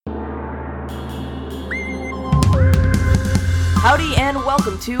Howdy and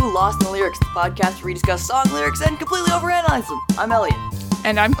welcome to Lost in the Lyrics, the podcast where we discuss song lyrics and completely overanalyze them. I'm Elliot.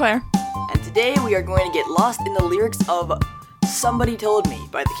 And I'm Claire. And today we are going to get lost in the lyrics of Somebody Told Me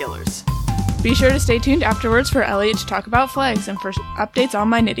by The Killers. Be sure to stay tuned afterwards for Elliot to talk about flags and for updates on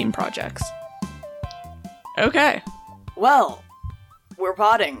my knitting projects. Okay. Well, we're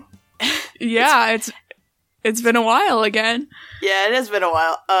potting. Yeah, it's been a while again. Yeah, it has been a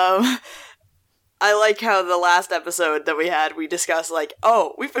while. I like how the last episode that we had, we discussed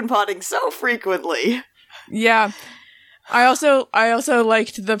we've been potting so frequently. Yeah. I also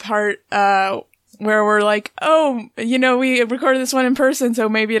liked the part where we're like, we recorded this one in person, so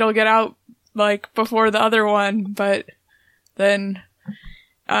maybe it'll get out before the other one. But then,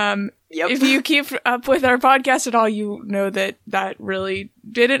 if you keep up with our podcast at all, you know that really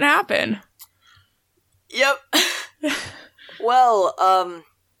didn't happen. Yep. Well,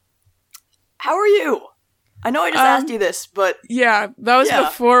 how are you? I know I just asked you this, but... Yeah, that was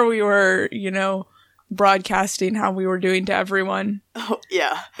before we were, broadcasting how we were doing to everyone. Oh,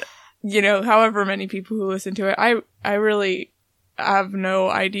 yeah. However many people who listen to it. I really have no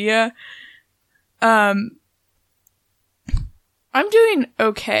idea. I'm doing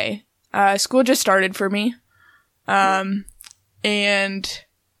okay. School just started for me. And,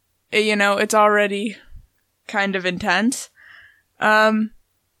 it's already kind of intense.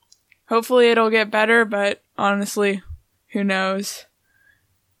 Hopefully it'll get better, but honestly, who knows?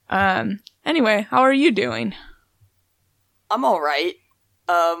 Anyway, how are you doing? I'm alright.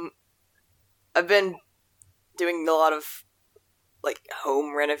 I've been doing a lot of,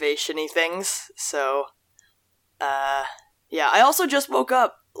 home renovation-y things, so, yeah. I also just woke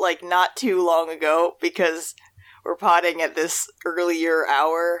up, not too long ago, because we're potting at this earlier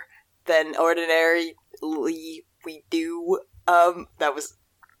hour than ordinarily we do. That was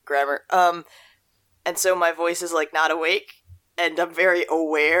grammar. And so my voice is not awake, and I'm very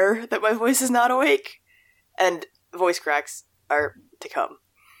aware that my voice is not awake, and voice cracks are to come.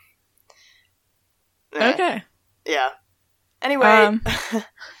 Okay. Yeah. Anyway.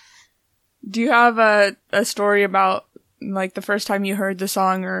 Do you have a story about, the first time you heard the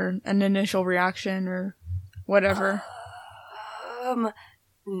song, or an initial reaction, or whatever?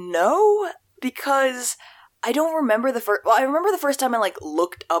 No, because I don't remember the first... Well, I remember the first time I,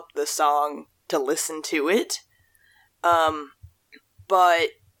 looked up the song to listen to it. But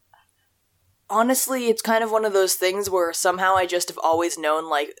honestly, it's kind of one of those things where somehow I just have always known,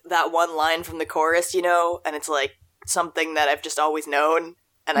 that one line from the chorus, and it's, something that I've just always known,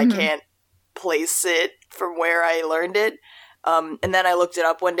 and I can't place it from where I learned it. And then I looked it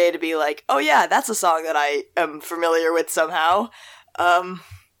up one day to be like, oh yeah, that's a song that I am familiar with somehow.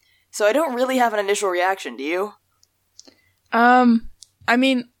 So I don't really have an initial reaction, do you? I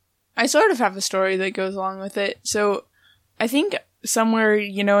mean, I sort of have a story that goes along with it. So I think somewhere,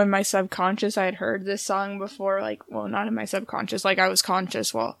 in my subconscious, I had heard this song before, not in my subconscious, I was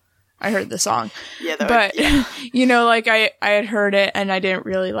conscious while I heard the song. Yeah, I had heard it and I didn't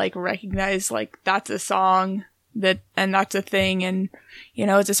really, recognize, that's a song and that's a thing and,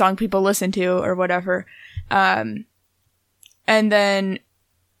 it's a song people listen to or whatever. And then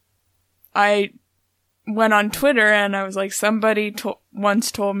I went on Twitter and I was like, somebody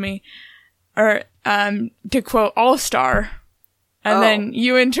once told me, or, to quote All Star, and then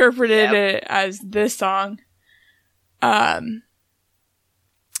you interpreted it as this song. And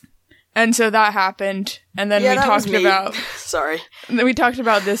so that happened, and then we talked about... Sorry. And then we talked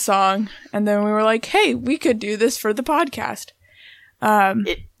about this song, and then we were like, hey, we could do this for the podcast.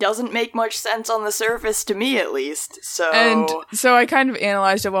 It doesn't make much sense on the surface, to me at least, so... And so I kind of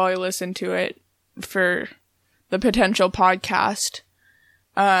analyzed it while I listened to it for the potential podcast,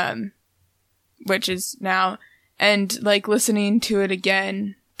 which is now, and, listening to it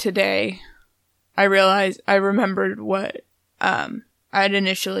again today, I remembered what, I had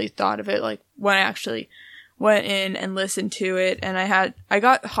initially thought of it, when I actually went in and listened to it, and I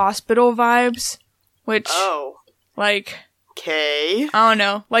got hospital vibes, which, okay. I don't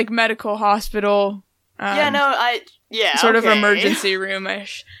know, medical hospital, sort of emergency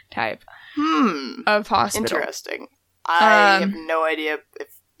room-ish type of hospital. Interesting. I have no idea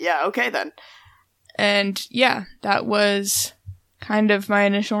okay then. And, yeah, that was kind of my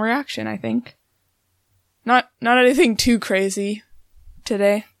initial reaction, I think. Not anything too crazy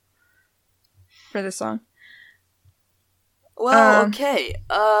today for this song. Well, okay.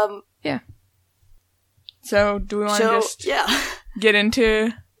 Yeah. So, do we want to just get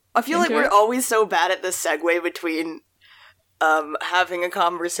into... I feel like we're always so bad at this segue between having a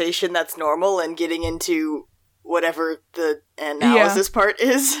conversation that's normal and getting into whatever the analysis part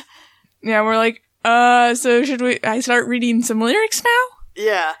is. Yeah, we're like, So should I start reading some lyrics now?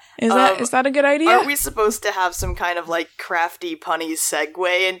 Yeah. Is that a good idea? Are we supposed to have some kind of, like, crafty punny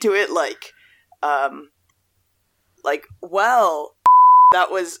segue into it? Well,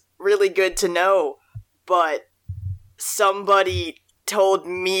 that was really good to know, but somebody told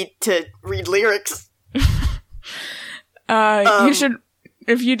me to read lyrics. You should,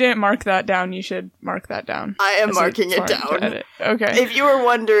 if you didn't mark that down, you should mark that down. I am marking it down. Okay. If you were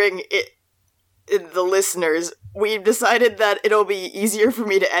wondering, the listeners, we've decided that it'll be easier for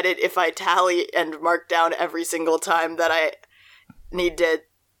me to edit if I tally and mark down every single time that I need to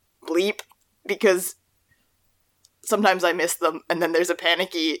bleep, because sometimes I miss them, and then there's a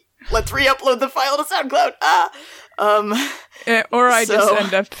panicky, let's re-upload the file to SoundCloud! Or I just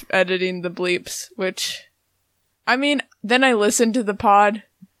end up editing the bleeps, which, I mean, then I listen to the pod,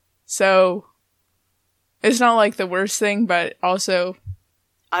 so it's not like the worst thing, but also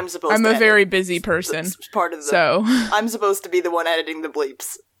I'm a very busy person. It's part of the, so I'm supposed to be the one editing the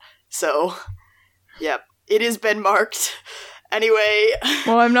bleeps. So, yep. It has been marked. Anyway.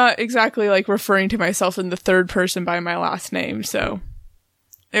 Well, I'm not exactly, like, referring to myself in the third person by my last name, so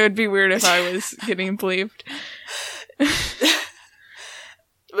it would be weird if I was getting bleeped.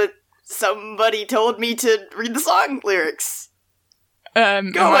 But somebody told me to read the song lyrics.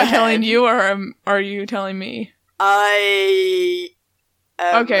 Am I telling you, or are you telling me?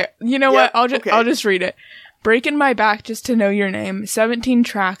 Okay, you know what? I'll just read it. Breaking my back just to know your name. 17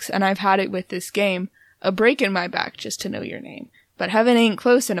 tracks, and I've had it with this game. A break in my back just to know your name. But heaven ain't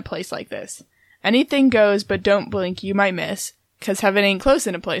close in a place like this. Anything goes, but don't blink, you might miss. 'Cause heaven ain't close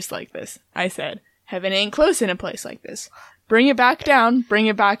in a place like this. I said, heaven ain't close in a place like this. Bring it back down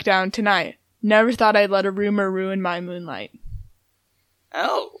tonight. Never thought I'd let a rumor ruin my moonlight.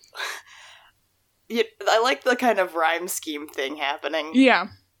 Oh. Yeah, I like the kind of rhyme scheme thing happening. Yeah.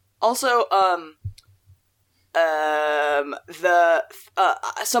 Also,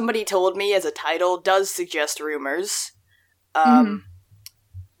 somebody told me as a title does suggest rumors,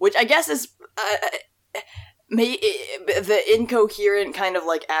 which I guess is, the incoherent kind of,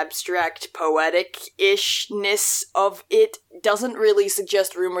 like, abstract poetic-ishness of it doesn't really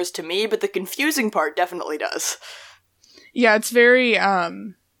suggest rumors to me, but the confusing part definitely does. Yeah, it's very,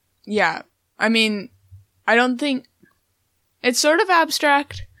 yeah. I mean, I don't think it's sort of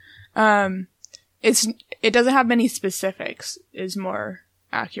abstract. It doesn't have many specifics is more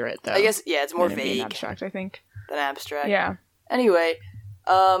accurate though. I guess, yeah, it's more vague. Abstract, I think. Than abstract. Yeah. Anyway,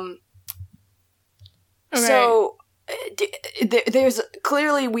 okay. So there's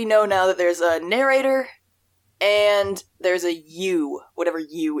clearly we know now that there's a narrator and there's a you, whatever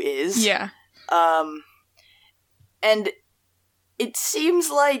you is. Yeah. And it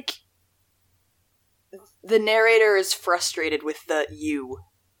seems like the narrator is frustrated with the you.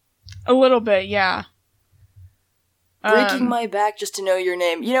 A little bit, yeah. Breaking my back just to know your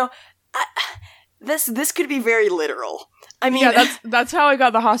name. You know, this could be very literal. I mean, yeah, that's how I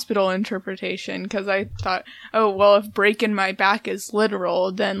got the hospital interpretation, because I thought, oh, well, if breaking my back is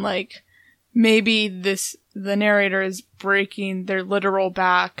literal, then, like, maybe the narrator is breaking their literal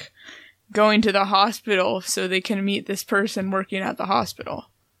back, going to the hospital so they can meet this person working at the hospital.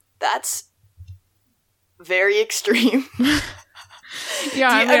 That's very extreme. Yeah,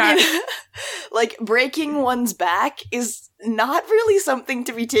 I mean, like, breaking one's back is not really something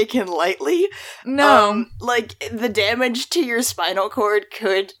to be taken lightly. No. Like, the damage to your spinal cord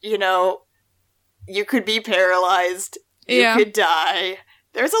could, you could be paralyzed. You could die.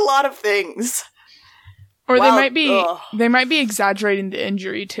 There's a lot of things. Or they might be exaggerating the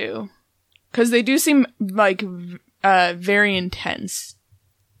injury too. 'Cause they do seem, like, very intense.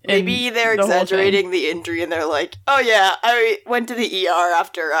 Maybe they're exaggerating the injury and they're like, oh yeah, I went to the ER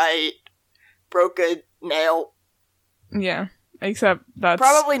after I broke a nail. Yeah, except that's...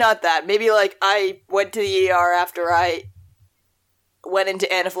 Probably not that. Maybe, like, I went to the ER after I went into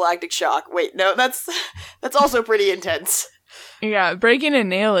anaphylactic shock. Wait, no, that's also pretty intense. Yeah, breaking a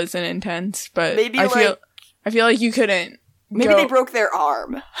nail isn't intense, but maybe I feel like you couldn't Maybe they broke their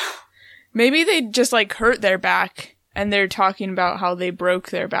arm. Maybe they just, like, hurt their back. And they're talking about how they broke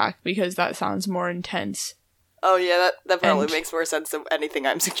their back because that sounds more intense. Oh yeah, that probably makes more sense than anything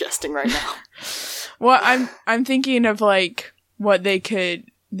I'm suggesting right now. Well, I'm thinking of, like, what they could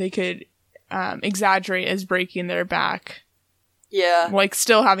exaggerate as breaking their back. Yeah. Like,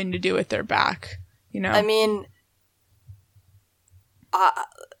 still having to do with their back, you know? I mean,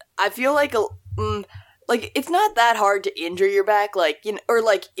 I feel like it's not that hard to injure your back, like, or,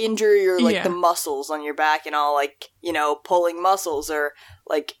 like, injure your, like, the muscles on your back and all, like, pulling muscles or,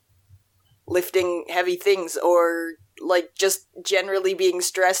 like, lifting heavy things or, like, just generally being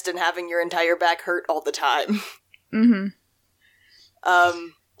stressed and having your entire back hurt all the time. Mm-hmm.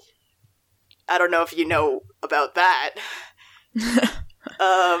 I don't know if you know about that.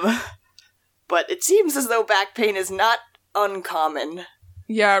 But it seems as though back pain is not uncommon.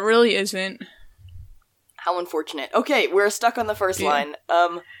 Yeah, it really isn't. How unfortunate. Okay, we're stuck on the first line.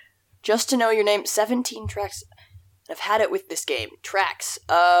 Just to know your name, 17 tracks. I've had it with this game. Tracks.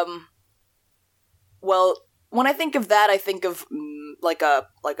 Well, when I think of that, I think of like a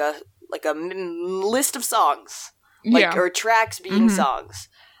list of songs, or tracks being songs,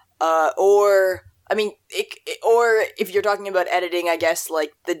 or I mean, or if you're talking about editing, I guess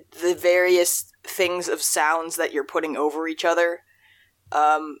like the various things of sounds that you're putting over each other.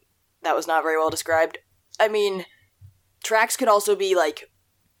 That was not very well described. I mean, tracks could also be like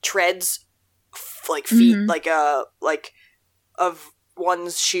treads, like feet, like of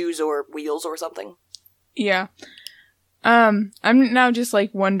one's shoes or wheels or something. Yeah. I'm now just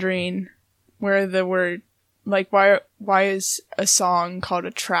like wondering where the word, like, why is a song called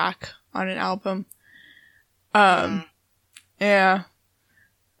a track on an album? Yeah.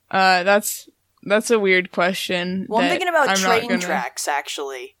 That's a weird question. Well, I'm thinking about train tracks,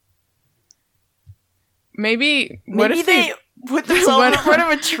 actually. Maybe they put themselves in front of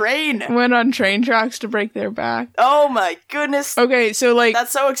a train. Went on train tracks to break their back. Oh my goodness. Okay, so like...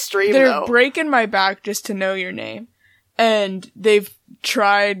 That's so extreme, they're breaking my back just to know your name. And they've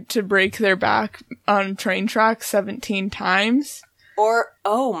tried to break their back on train tracks 17 times. Or,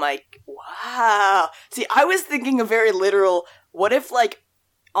 oh my... Wow. See, I was thinking a very literal... What if, like,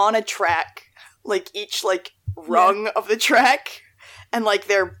 on a track, like, each, like, rung of the track... And, like,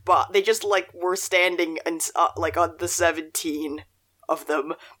 they just, like, were standing, and like, on the 17 of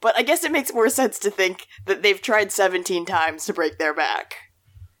them. But I guess it makes more sense to think that they've tried 17 times to break their back.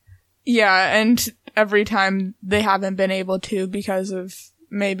 Yeah, and every time they haven't been able to because of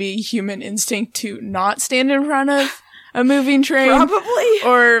maybe human instinct to not stand in front of a moving train. Probably.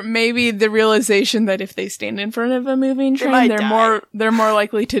 Or maybe the realization that if they stand in front of a moving train, they're more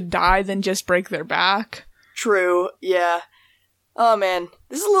likely to die than just break their back. True, yeah. Oh man,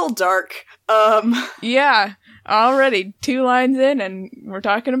 this is a little dark. Yeah, already 2 lines in and we're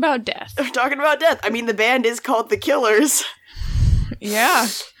talking about death. We're talking about death. I mean, the band is called The Killers. Yeah,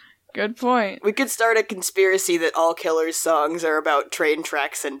 good point. We could start a conspiracy that all Killers songs are about train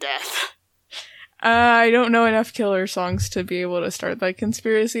tracks and death. I don't know enough Killer songs to be able to start that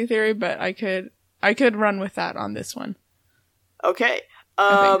conspiracy theory, but I could run with that on this one. Okay.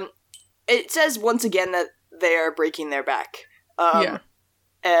 It says once again that they are breaking their back.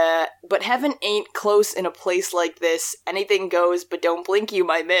 But heaven ain't close in a place like this. Anything goes, but don't blink, you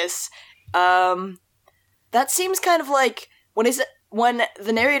might miss. That seems kind of like when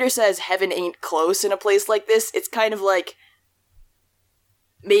the narrator says heaven ain't close in a place like this. It's kind of like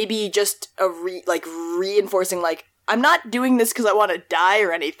maybe just reinforcing like I'm not doing this because I want to die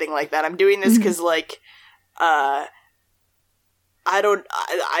or anything like that. I'm doing this because like I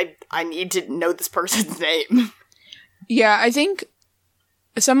need to know this person's name. Yeah, I think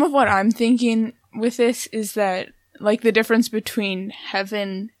some of what I'm thinking with this is that, like, the difference between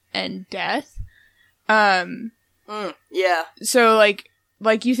heaven and death. Yeah. So,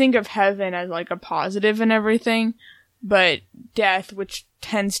 like you think of heaven as, like, a positive and everything, but death, which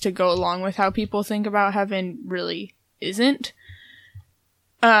tends to go along with how people think about heaven, really isn't.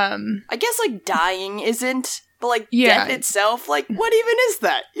 I guess, like, dying isn't, but, like, death itself, like, what even is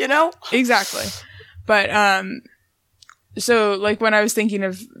that, you know? Exactly. But, so, like, when I was thinking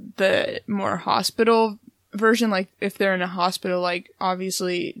of the more hospital version, like, if they're in a hospital, like,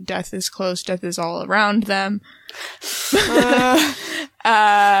 obviously death is close, death is all around them.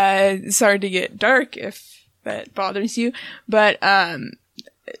 Sorry to get dark if that bothers you, but,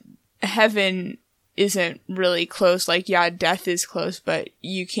 heaven isn't really close. Like, yeah, death is close, but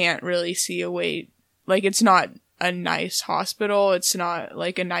you can't really see a way, like, it's not a nice hospital, it's not,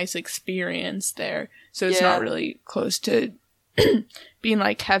 like, a nice experience there. So it's not really close to being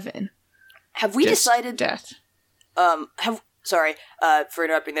like heaven. Have we decided death? Sorry, for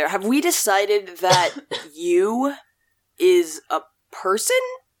interrupting there. Have we decided that you is a person?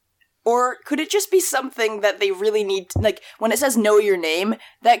 Or could it just be something that they really need to, like, when it says know your name,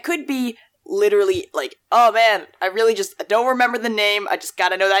 that could be literally like, oh man, I don't remember the name, I just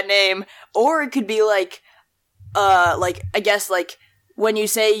gotta know that name. Or it could be like, I guess, like, when you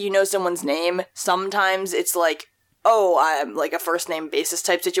say you know someone's name, sometimes it's like, oh, I'm like a first name basis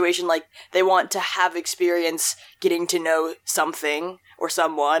type situation, like they want to have experience getting to know something or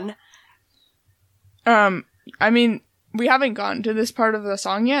someone. I mean, we haven't gotten to this part of the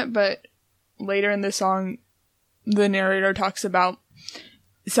song yet, but later in the song, the narrator talks about,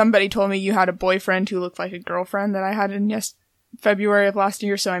 somebody told me you had a boyfriend who looked like a girlfriend that I had in February of last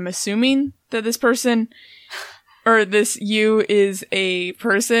year, so I'm assuming that this person, or this you, is a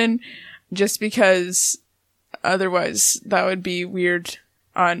person, just because otherwise that would be weird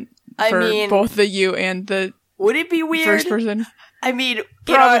for both the you and the would it be weird? First person. I mean,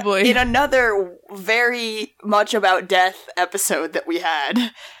 probably. In another very much about death episode that we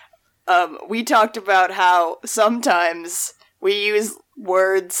had, we talked about how sometimes we use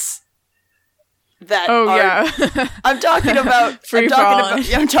words that yeah. I'm talking about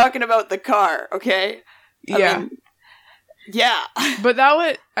I'm talking about the car, okay? Yeah. I mean, yeah. But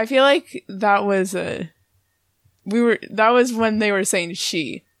I feel like that was when they were saying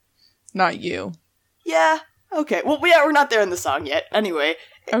she, not you. Yeah. Okay. Well, we're not there in the song yet. Anyway,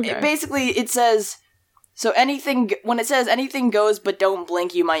 okay. Basically it says, so when it says anything goes but don't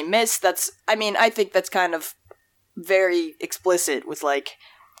blink you might miss, I think that's kind of very explicit with, like,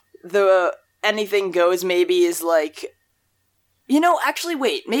 the anything goes maybe is like, actually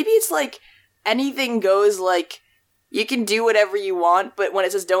wait, maybe it's like anything goes, like, you can do whatever you want, but when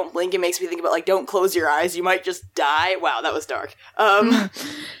it says don't blink, it makes me think about, like, don't close your eyes, you might just die. Wow, that was dark. I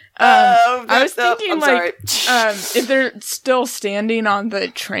was thinking, if they're still standing on the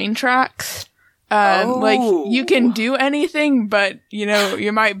train tracks, like, you can do anything, but,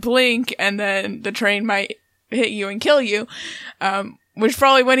 you might blink, and then the train might hit you and kill you, which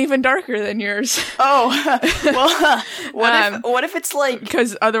probably went even darker than yours. Oh, well, what if it's like...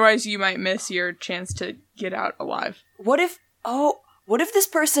 Because otherwise you might miss your chance to get out alive. What if this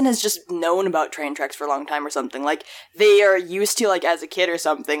person has just known about train tracks for a long time or something? Like, they are used to, like, as a kid or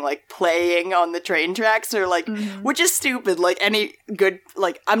something, like, playing on the train tracks, or, like, which is stupid, like, any good,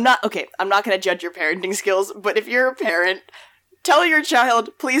 like, I'm not gonna judge your parenting skills, but if you're a parent, tell your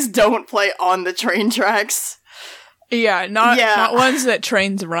child, please don't play on the train tracks. Yeah, not ones that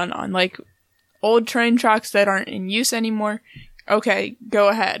trains run on, like, old train tracks that aren't in use anymore. Okay, go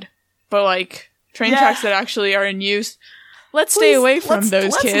ahead. But, like, train tracks that actually are in use, let's stay away from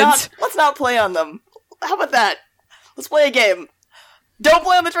those kids. Let's not play on them. How about that? Let's play a game. Don't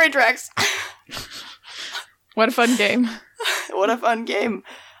play on the train tracks. What a fun game. What a fun game.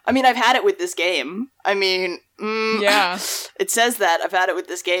 I mean, I've had it with this game. I mean, yeah. It says that. I've had it with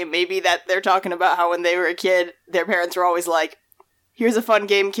this game. Maybe that they're talking about how when they were a kid, their parents were always like, here's a fun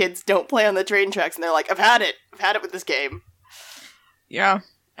game, kids, don't play on the train tracks. And they're like, I've had it with this game. Yeah.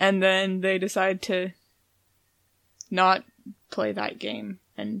 And then they decide to not play that game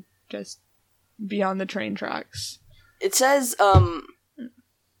and just be on the train tracks. It says,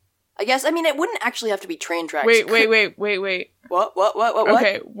 I guess, I mean, it wouldn't actually have to be train tracks. Wait. What?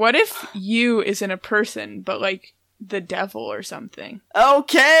 Okay, what if you isn't a person, but, like, the devil or something?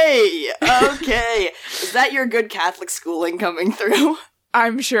 Okay! Is that your good Catholic schooling coming through?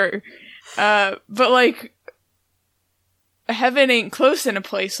 I'm sure. But, like, heaven ain't close in a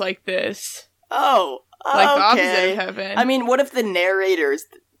place like this. Oh, like the opposite of heaven. I mean, what if the narrator's...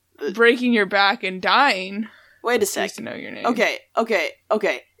 breaking your back and dying? Wait a sec. Just to know your name. Okay.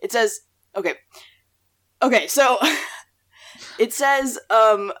 It says... Okay, so... It says...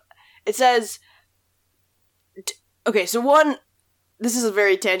 Okay, so one... This is a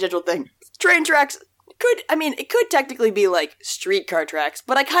very tangential thing. Train tracks it could technically be, like, streetcar tracks,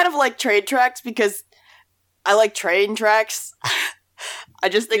 but I kind of like train tracks because I like train tracks. I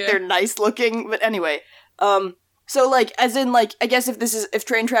just think they're nice looking, but anyway. So, like, as in, like, I guess if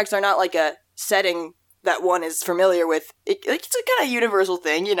train tracks are not, like, a setting that one is familiar with, it's a kind of universal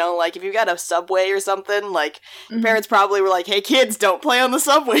thing, like, if you got a subway or something, like, your parents probably were like, hey, kids, don't play on the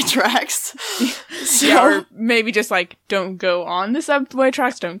subway tracks. Or maybe just, like, don't go on the subway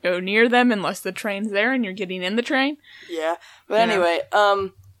tracks, don't go near them unless the train's there and you're getting in the train. Yeah, but anyway,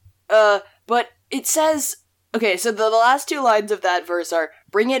 but it says... Okay, so the last two lines of that verse are,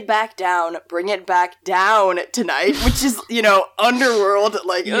 bring it back down tonight, which is, underworld,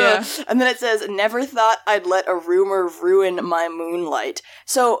 like, yeah. And then it says, never thought I'd let a rumor ruin my moonlight.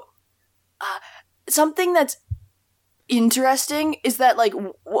 So, something that's interesting is that, like,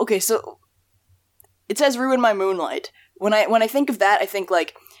 okay, so, it says ruin my moonlight. When I think of that, I think,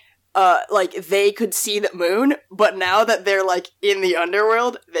 like, they could see the moon, but now that they're, like, in the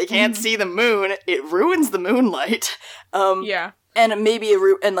underworld, they can't see the moon. It ruins the moonlight. Yeah. And maybe a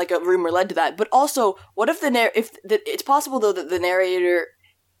rumor led to that. But also, what if it's possible, though, that the narrator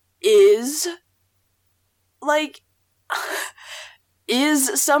is, like,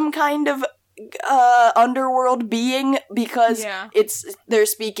 is some kind of, underworld being, because they're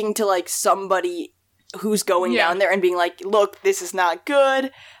speaking to, like, somebody who's going down there and being like, look, this is not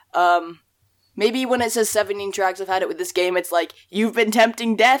good. Maybe when it says 17 tracks, I've had it with this game, it's like, you've been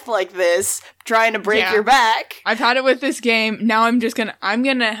tempting death like this, trying to break your back. I've had it with this game. Now I'm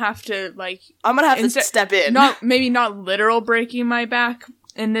gonna have to, like... I'm gonna have to step in. Maybe not literal breaking my back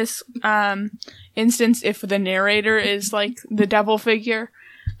in this, instance, if the narrator is, like, the devil figure.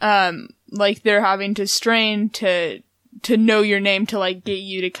 Like, they're having to strain to know your name to, like, get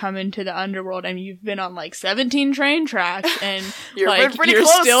you to come into the underworld, and you've been on, like, 17 train tracks, and, you're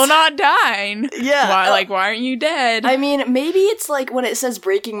close. Still not dying. Yeah. Why aren't you dead? I mean, maybe it's, like, when it says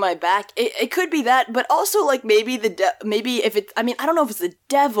breaking my back, it could be that, but also, like, maybe if it's, I mean, I don't know if it's the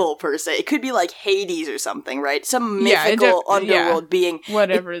devil, per se. It could be, like, Hades or something, right? Some mythical underworld being.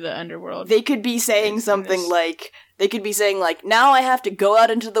 Whatever the underworld. They could be saying something like... They could be saying, like, now I have to go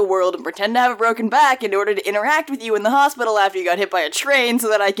out into the world and pretend to have a broken back in order to interact with you in the hospital after you got hit by a train so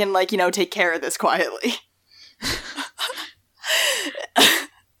that I can, like, take care of this quietly.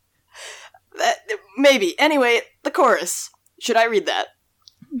 Maybe. Anyway, the chorus. Should I read that?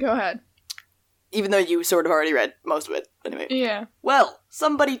 Go ahead. Even though you sort of already read most of it. Anyway. Yeah. Well,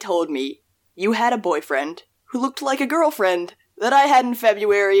 somebody told me you had a boyfriend who looked like a girlfriend that I had in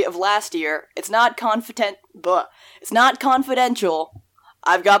February of last year. It's not confidential.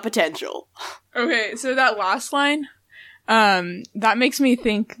 I've got potential. Okay, so that last line, that makes me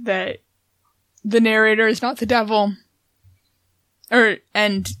think that the narrator is not the devil,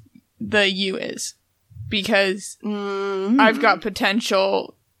 and the you is, because I've got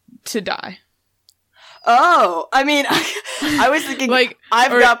potential to die. Oh, I mean, I was thinking, like,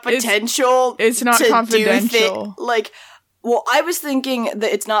 I've got potential. It's not confidential. Well, I was thinking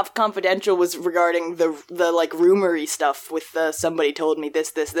that it's not confidential was regarding the like, rumory stuff with the somebody told me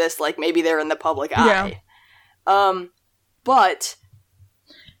this, like, maybe they're in the public eye. But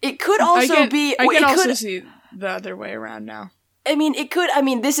it could also be... I can also see the other way around now. I mean,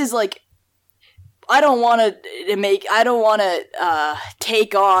 this is, like... I don't want to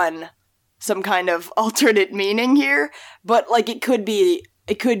take on some kind of alternate meaning here, but, like, it could be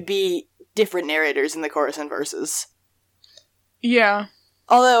different narrators in the chorus and verses. Yeah.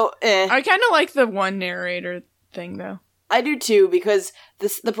 Although, I kind of like the one narrator thing, though. I do too, because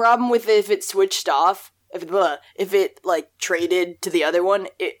the problem with it, if it switched off, if it, like, traded to the other one,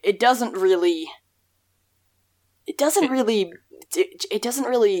 it doesn't really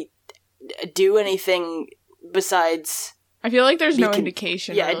do anything besides... I feel like there's no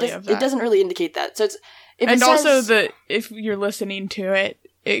indication really of that. It doesn't really indicate that. So if you're listening to it,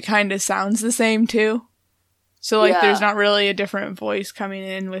 it kind of sounds the same, too. So, like, there's not really a different voice coming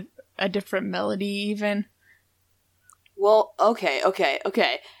in with a different melody, even. Well, okay.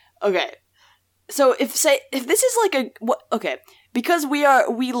 So, if this is like because we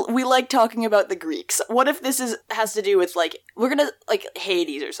like talking about the Greeks, what if this has to do with, like, we're gonna, like,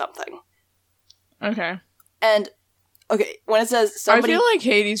 Hades or something? Okay. And, okay, when it says somebody... I feel like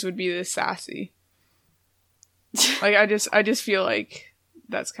Hades would be this sassy. Like, I just feel like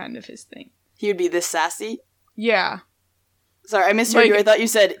that's kind of his thing. He would be this sassy? Yeah. Sorry, I misheard you. I thought you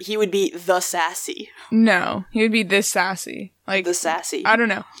said he would be the sassy. No, he would be this sassy. Like, the sassy. I don't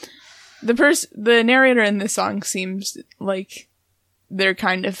know. The narrator in this song seems like they're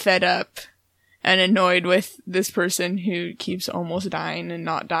kind of fed up and annoyed with this person who keeps almost dying and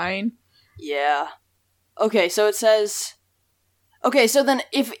not dying. Yeah. Okay, so it says... Okay, so then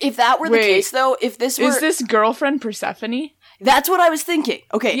if that were the case, though, if this were... Is this girlfriend Persephone? That's what I was thinking.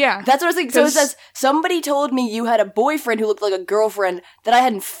 Okay, yeah. That's what I was thinking. So it says, somebody told me you had a boyfriend who looked like a girlfriend that I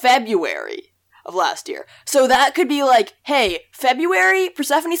had in February of last year. So that could be like, hey, February,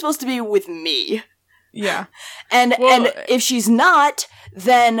 Persephone's supposed to be with me. Yeah. And if she's not,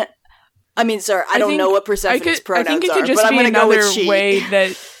 then... I mean, sorry, I don't know what Persephone's pronouns are, but I'm going to go with she. Way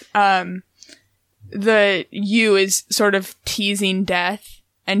that the you is sort of teasing death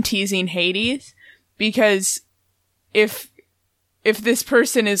and teasing Hades, because if this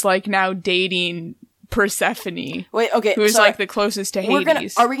person is, like, now dating Persephone, who's like the closest to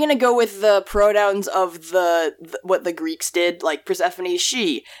Hades, are we gonna go with the pronouns of the what the Greeks did, like Persephone,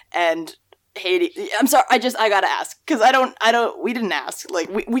 she, and Hades? I'm sorry, I gotta ask, because we didn't ask, like,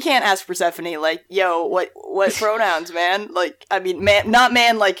 we can't ask Persephone, like, yo, what pronouns, man? Like, I mean, man, not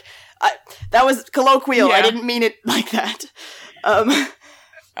man, like, that was colloquial, yeah. I didn't mean it like that.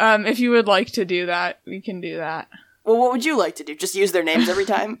 If you would like to do that, we can do that. Well, what would you like to do? Just use their names every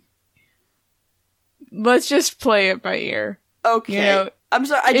time? Let's just play it by ear. Okay. You know, I'm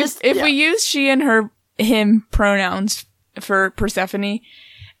sorry, if we use she and him pronouns for Persephone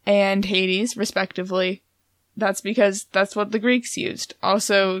and Hades, respectively, that's because that's what the Greeks used.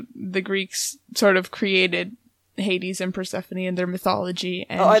 Also, the Greeks sort of created Hades and Persephone and their mythology.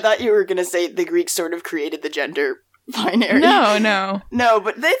 And I thought you were gonna say the Greeks sort of created the gender binary. No. No,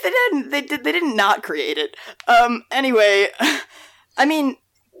 but they didn't. They did not create it. Anyway, I mean,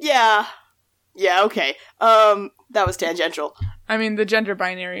 yeah, okay. That was tangential. I mean, the gender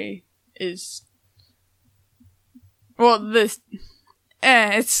binary is, well,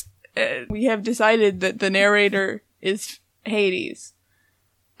 we have decided that the narrator is Hades.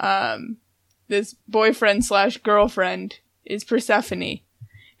 This boyfriend/girlfriend is Persephone.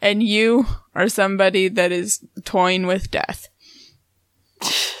 And you are somebody that is toying with death.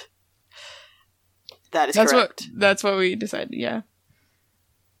 That's correct. That's what we decided, yeah.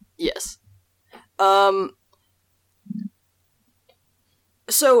 Yes. So,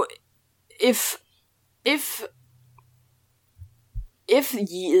 if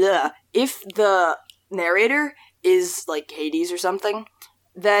the narrator is like Hades or something,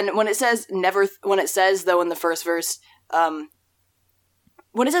 then when it says though in the first verse,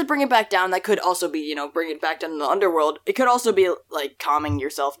 when it says bring it back down, that could also be, bring it back down to the underworld. It could also be, like, calming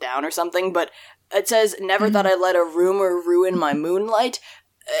yourself down or something, but it says, never thought I'd let a rumor ruin my moonlight.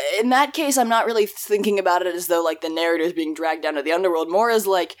 In that case, I'm not really thinking about it as though, like, the narrator is being dragged down to the underworld, more as,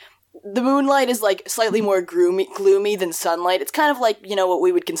 like, the moonlight is, like, slightly more gloomy than sunlight. It's kind of like, what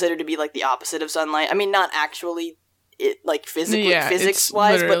we would consider to be, like, the opposite of sunlight. I mean, not actually,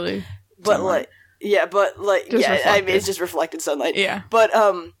 physics-wise, but like... Yeah, but I mean, it's just reflected sunlight. Yeah, but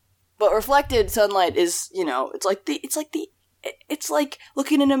reflected sunlight is, it's like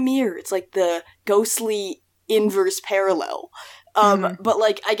looking in a mirror. It's like the ghostly inverse parallel. But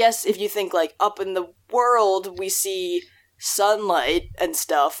like, I guess if you think like up in the world we see sunlight and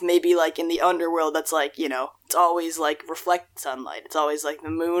stuff, maybe like in the underworld that's like, it's always like reflected sunlight. It's always like the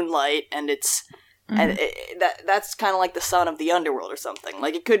moonlight, and it's and that's kind of like the sun of the underworld or something.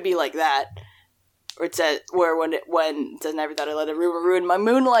 Like it could be like that. Or it says, where when it says, never thought I'd let a rumor ruin my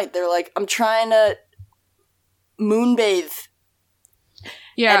moonlight, they're like, I'm trying to moonbathe.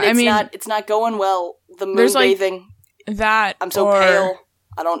 Yeah, and it's not going well. The moonbathing. Like that. I'm so pale.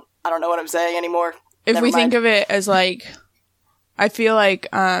 I don't know what I'm saying anymore. If we think of it as like, I feel like,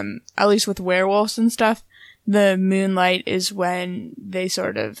 at least with werewolves and stuff, the moonlight is when they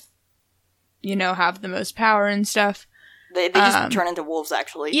sort of, have the most power and stuff. They just turn into wolves,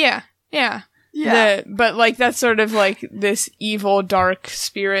 actually. Yeah. Yeah. But like that's sort of like this evil dark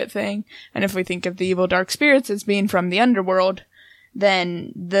spirit thing. And if we think of the evil dark spirits as being from the underworld,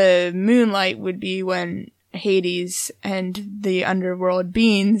 then the moonlight would be when Hades and the underworld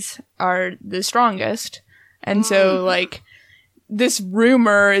beings are the strongest. And so like this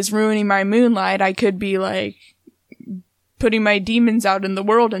rumor is ruining my moonlight. I could be like putting my demons out in the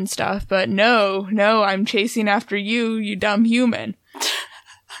world and stuff, but no, I'm chasing after you dumb human.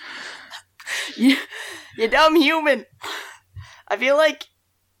 You dumb human. I feel like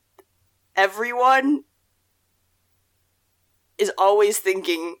everyone is always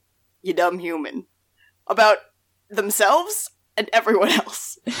thinking, you dumb human, about themselves and everyone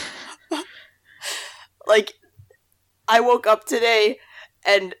else. Like, I woke up today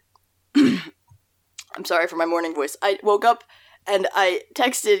and I'm sorry for my morning voice. I woke up and I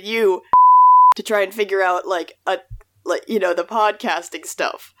texted you to try and figure out the podcasting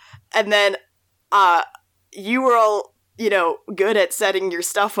stuff. And then you were all, good at setting your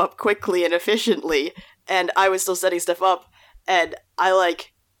stuff up quickly and efficiently, and I was still setting stuff up, and I,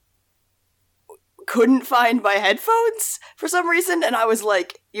 couldn't find my headphones for some reason, and I was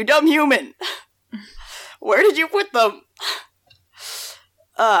like, you dumb human! Where did you put them?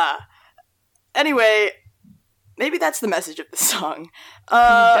 Anyway, maybe that's the message of the song. You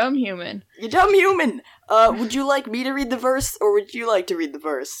dumb human. You dumb human! Would you like me to read the verse, or would you like to read the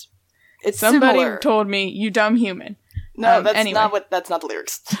verse? It's Somebody similar. told me, you dumb human. No, that's anyway. that's not the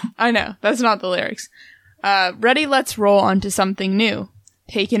lyrics. I know, that's not the lyrics. Ready, let's roll onto something new.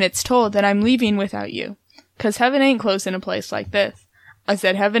 Taking its toll that I'm leaving without you. 'Cause heaven ain't close in a place like this. I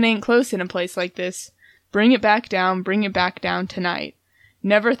said heaven ain't close in a place like this. Bring it back down tonight.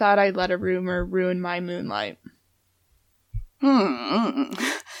 Never thought I'd let a rumor ruin my moonlight.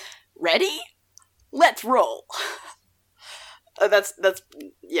 Ready? Let's roll.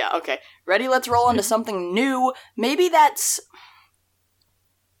 Yeah, okay. Ready, let's roll onto something new. Maybe that's...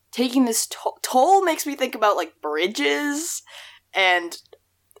 Taking this toll makes me think about, bridges, and...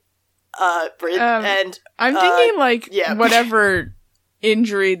 I'm thinking, whatever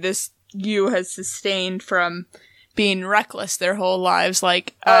injury this you has sustained from being reckless their whole lives,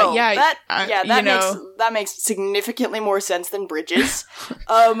 that makes significantly more sense than bridges.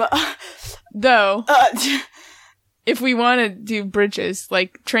 Though... if we want to do bridges,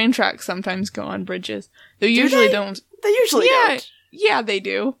 train tracks sometimes go on bridges. They usually don't. They usually don't. Yeah, they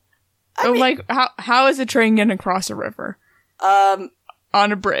do. I mean, like, how is a train gonna cross a river? On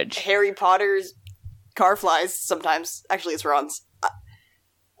a bridge. Harry Potter's car flies sometimes. Actually, it's Ron's.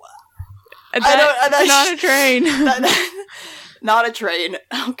 That's not a train. Not a train.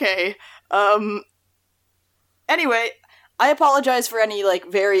 Okay. Anyway, I apologize for any,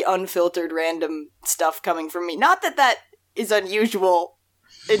 like, very unfiltered random stuff coming from me. Not that that is unusual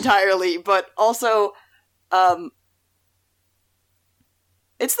entirely, but also,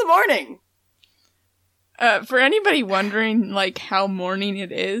 it's the morning. For anybody wondering, like, how morning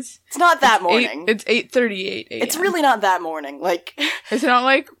it is. It's not that morning. It's 8:38 a.m. It's really not that morning. Like, it's not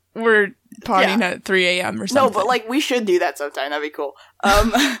like we're potting at 3 a.m. or something. No, but, like, we should do that sometime. That'd be cool.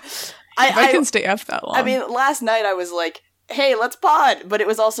 I can stay up that long. I mean, last night I was like, hey, let's pod, but it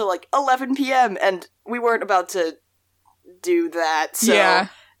was also, like, 11 p.m., and we weren't about to do that, so... Yeah.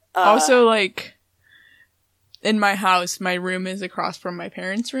 Also, like, in my house, my room is across from my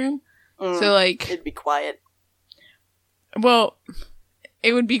parents' room, so, like... It'd be quiet. Well,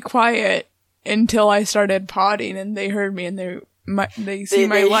 it would be quiet until I started podding, and they heard me, and they see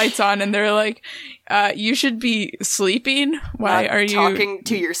my lights on, and they're like, you should be sleeping. Why are you talking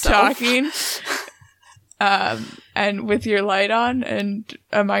to yourself? Talking? And with your light on and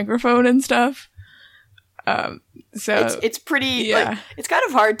a microphone and stuff. So it's pretty, like, it's kind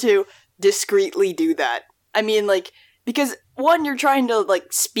of hard to discreetly do that. I mean, like, because one, you're trying to,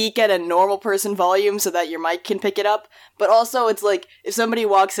 like, speak at a normal person volume so that your mic can pick it up, but also it's like, if somebody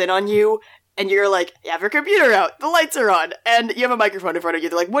walks in on you and you're like, you have your computer out, the lights are on, and you have a microphone in front of you,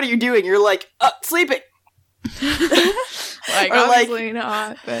 they're like, what are you doing? You're like, sleeping. Like, obviously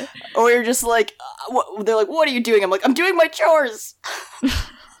not, but... Or you're just like, they're like, what are you doing? I'm like, I'm doing my chores.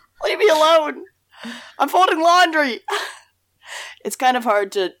 Leave me alone. I'm folding laundry. It's kind of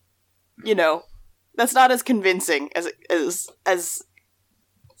hard to, you know, that's not as convincing as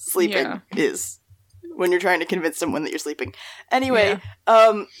sleeping is when you're trying to convince someone that you're sleeping. Anyway,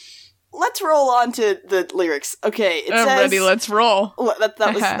 let's roll on to the lyrics. Okay, it says... Ready, let's roll.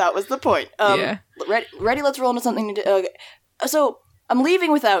 That was the point. Ready, let's roll into something. So, I'm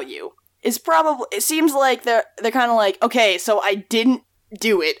leaving without you. It seems like they're kind of like, okay, so I didn't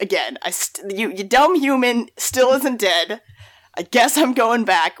do it again. You dumb human still isn't dead. I guess I'm going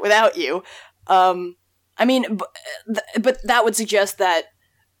back without you. I mean, but that would suggest that,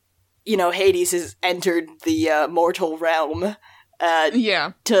 you know, Hades has entered the mortal realm.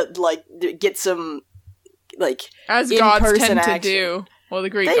 To, like, get some, like, as gods tend to do. Well, the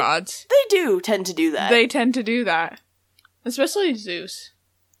Greek gods. They do tend to do that. They tend to do that. Especially Zeus.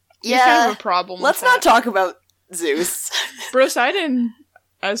 Yeah. He's kind of a problem. Let's not talk about Zeus. Poseidon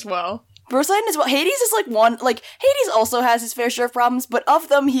as well. Poseidon as well. Hades is, like, one, like, Hades also has his fair share of problems, but of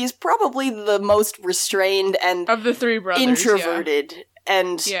them, he's probably the most restrained and... Of the three brothers, introverted.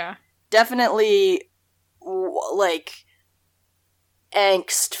 And definitely, like...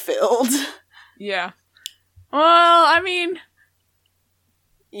 angst-filled. Yeah. Well, I mean...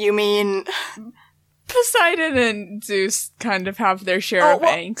 You mean... Poseidon and Zeus kind of have their share of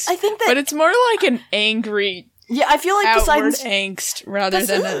angst. I think that... But it's more like an angry... Yeah, I feel like outward Poseidon's... angst rather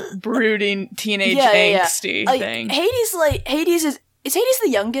than a brooding teenage angsty thing. Hades is Hades the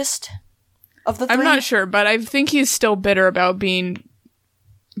youngest of the three? I'm not sure, but I think he's still bitter about being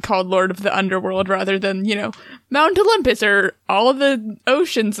called Lord of the Underworld rather than, you know, Mount Olympus or all of the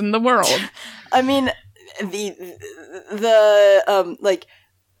oceans in the world. I mean, like,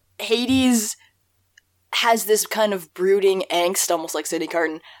 Hades has this kind of brooding angst, almost like Sidney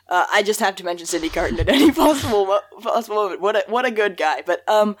Carton. I just have to mention Sidney Carton at any possible moment. What a good guy. But,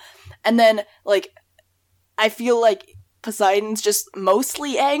 and then, like, I feel like Poseidon's just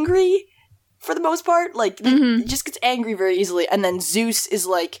mostly angry for the most part. Like, he just gets angry very easily. And then Zeus is,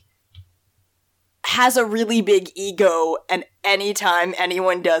 like, has a really big ego, and anytime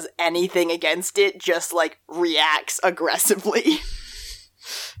anyone does anything against it, just, like, reacts aggressively.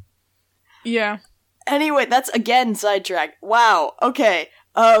 Yeah. Anyway, that's, again, sidetracked. Wow, okay.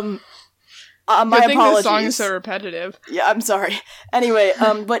 My apologies. The song is so repetitive. Yeah, I'm sorry. Anyway,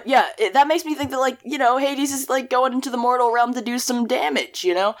 but yeah, that makes me think that, like, you know, Hades is, like, going into the mortal realm to do some damage,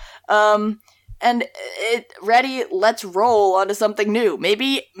 you know? And ready, let's roll onto something new.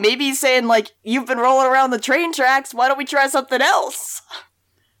 Maybe he's saying, like, you've been rolling around the train tracks, why don't we try something else?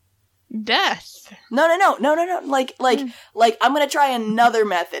 Death. No. Like, I'm gonna try another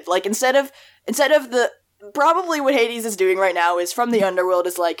method. Like, instead of probably what Hades is doing right now is from the underworld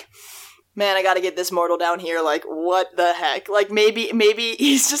is like, man, I gotta get this mortal down here, like, what the heck? Like, maybe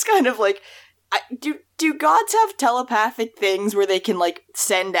he's just kind of, like, do gods have telepathic things where they can, like,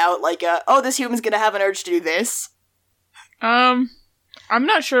 send out, like, this human's gonna have an urge to do this? I'm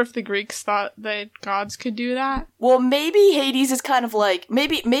not sure if the Greeks thought that gods could do that. Well, maybe Hades is kind of like,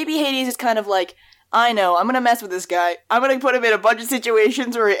 maybe Hades is kind of like, I know, I'm gonna mess with this guy. I'm gonna put him in a bunch of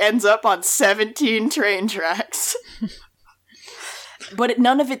situations where he ends up on 17 train tracks. But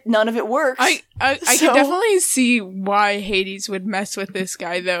none of it works. I can definitely see why Hades would mess with this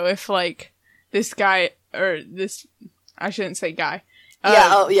guy, though, if, like, this guy, or this, I shouldn't say guy.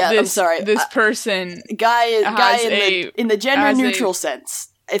 I'm sorry. This person guy in the gender neutral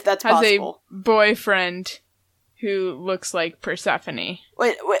sense, if that's has possible. A boyfriend who looks like Persephone.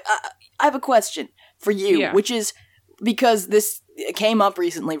 Wait, I have a question for you, which is, because this came up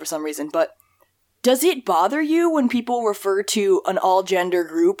recently for some reason, but does it bother you when people refer to an all-gender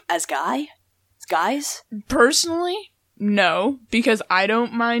group as guys? Personally, no, because I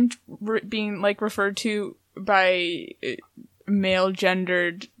don't mind being, like, referred to by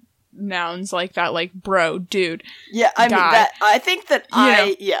male-gendered nouns like that, like bro, dude. Yeah, I mean that. I think that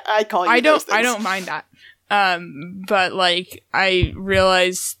I call you. Those things. I don't mind that. But, like, I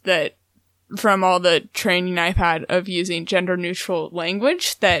realize that from all the training I've had of using gender-neutral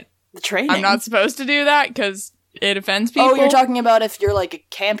language that the training, I'm not supposed to do that because it offends people. Oh, you're talking about if you're, like, a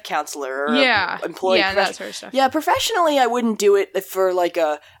camp counselor or employee. Yeah, that sort of stuff. Yeah, professionally, I wouldn't do it for, like,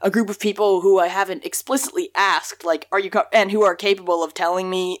 a group of people who I haven't explicitly asked, like, are you and who are capable of telling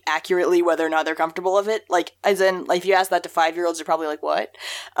me accurately whether or not they're comfortable of it. Like, as in, like, if you ask that to 5-year-olds, they're probably like, what?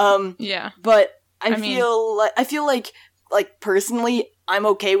 Yeah. But I feel like personally, I'm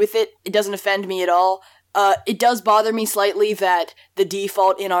okay with it. It doesn't offend me at all. It does bother me slightly that the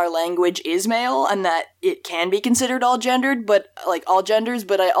default in our language is male and that it can be considered all genders, but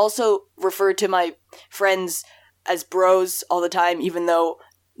I also refer to my friends as bros all the time, even though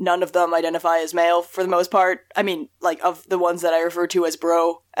none of them identify as male for the most part. I mean, like, of the ones that I refer to as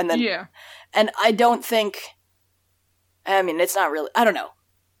bro, and then, and I don't think, I mean, it's not really, I don't know.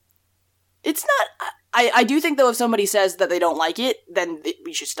 It's not, I do think, though, if somebody says that they don't like it, then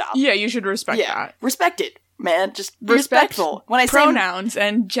we should stop. Yeah, you should respect that. Respect it, man. Just be respectful. When I say pronouns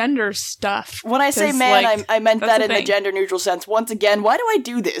and gender stuff. When I say man, like, I meant that in the gender neutral sense. Once again, why do I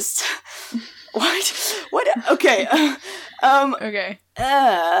do this? What? Okay. Okay.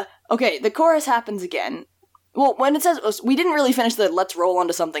 Okay, the chorus happens again. Well, when it says, we didn't really finish the let's roll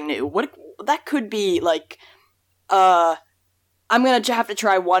onto something new. What? That could be, like, I'm gonna have to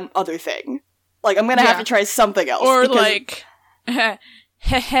try one other thing. Like, I'm gonna have to try something else. Or, like,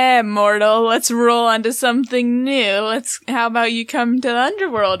 heh, mortal, let's roll onto something new. How about you come to the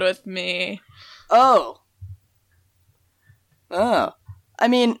underworld with me? Oh. I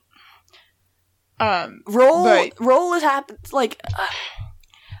mean, roll is like,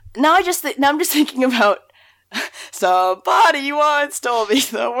 now I'm just thinking about somebody once told me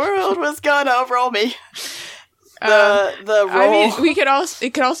the world was gonna roll me. The roll. I mean,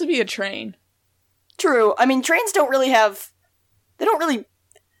 it could also be a train. True. I mean, trains their wheels roll. They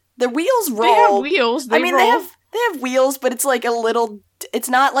have wheels. They roll. They have wheels, but it's like it's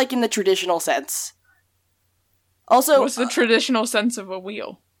not like in the traditional sense. Also, what's the traditional sense of a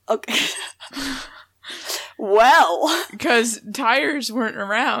wheel? Okay. Well, because tires weren't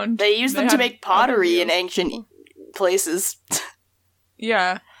around. They used them to make pottery in ancient places.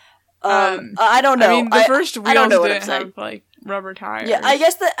 Yeah. I don't know. I mean, the first wheels didn't have, like, rubber tires. Yeah, I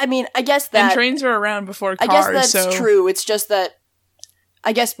guess that... And trains were around before cars, I guess that's true. It's just that...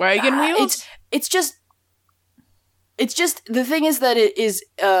 I guess... Wagon wheels? It's just... The thing is that it is,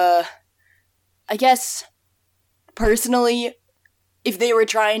 I guess, personally, if they were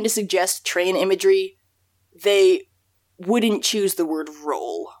trying to suggest train imagery, they wouldn't choose the word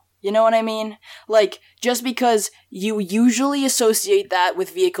roll. You know what I mean? Like, just because you usually associate that with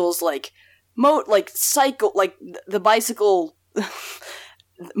vehicles like cycle, like the bicycle,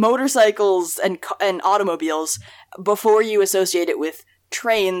 motorcycles and automobiles, before you associate it with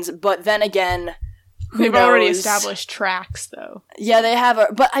trains, but then again, they've already established tracks, though. Yeah, they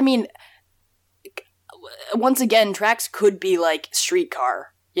have, but I mean, once again, tracks could be like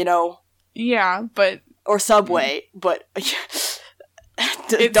streetcar, you know? Yeah, but... Or subway, but...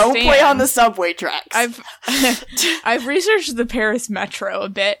 Don't play on the subway tracks. I've researched the Paris Metro a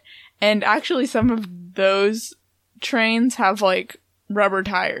bit, and actually some of those trains have, like, rubber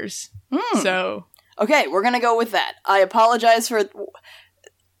tires. So... Okay, we're gonna go with that. I apologize for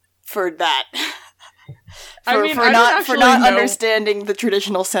that. for not understanding the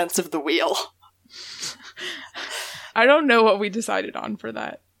traditional sense of the wheel. I don't know what we decided on for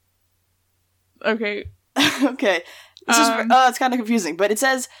that. Okay. Okay. It's kind of confusing, but it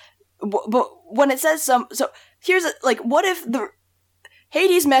says, but when it says so here's what if the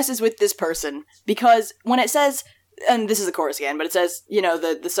Hades messes with this person, because when it says, and this is the chorus again, but it says,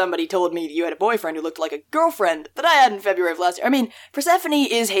 the somebody told me you had a boyfriend who looked like a girlfriend that I had in February of last year. I mean, Persephone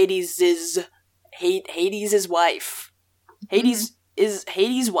is Hades' wife. Hades is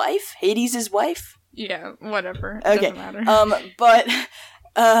Hades' wife? Hades' wife? Yeah, whatever. It okay. doesn't matter. But,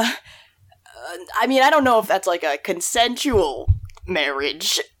 I mean, I don't know if that's like a consensual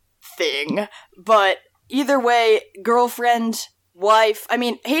marriage thing, but either way, girlfriend, wife. I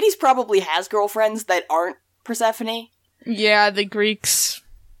mean, Hades probably has girlfriends that aren't Persephone. Yeah, the Greeks.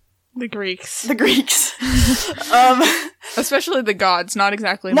 Especially the gods, not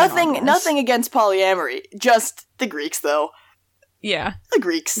exactly nothing against polyamory, just the Greeks though. Yeah. The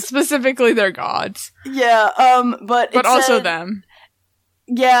Greeks. Specifically their gods. Yeah, but also them.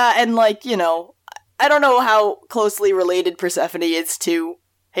 Yeah, and I don't know how closely related Persephone is to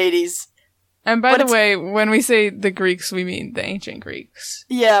Hades. And by the way, when we say the Greeks, we mean the ancient Greeks.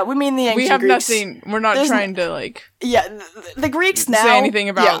 Yeah, we mean the ancient Greeks. We have nothing, we're not trying to, Yeah, the Greeks now... say anything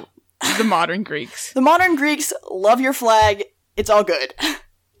about the modern Greeks. The modern Greeks love your flag, it's all good.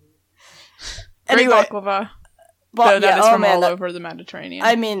 Great baklava. Though that is from all over the Mediterranean.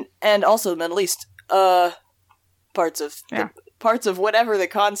 I mean, and also the Middle East. Parts of whatever the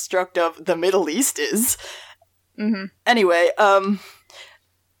construct of the Middle East is. Mm-hmm. Anyway,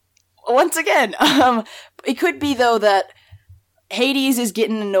 once again, it could be, though, that Hades is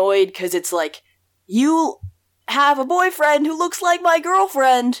getting annoyed because it's like, you have a boyfriend who looks like my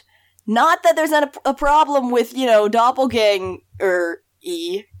girlfriend. Not that there's a problem with, doppelgangery.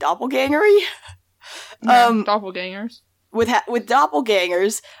 Doppelgangers. With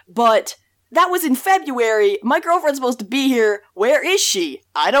doppelgangers, but that was in February. My girlfriend's supposed to be here. Where is she?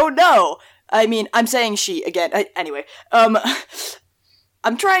 I don't know. I mean, I'm saying she again. Anyway, I'm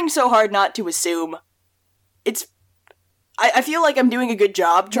trying so hard not to assume. I feel like I'm doing a good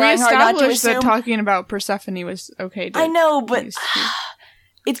job trying hard not to assume. We established that talking about Persephone was okay. I know, but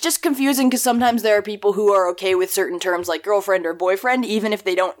it's just confusing because sometimes there are people who are okay with certain terms like girlfriend or boyfriend, even if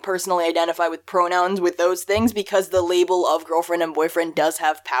they don't personally identify with pronouns with those things, because the label of girlfriend and boyfriend does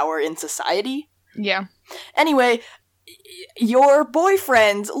have power in society. Yeah. Anyway, your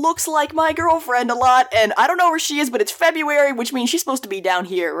boyfriend looks like my girlfriend a lot, and I don't know where she is, but it's February, which means she's supposed to be down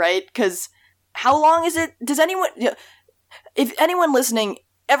here, right? Because how long is it? If anyone listening,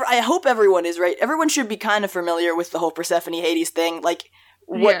 I hope everyone is, right? Everyone should be kind of familiar with the whole Persephone-Hades thing,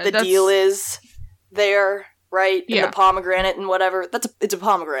 what the deal is there, right? Yeah. And the pomegranate and whatever. It's a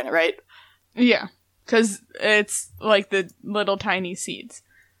pomegranate, right? Yeah. Because it's like the little tiny seeds.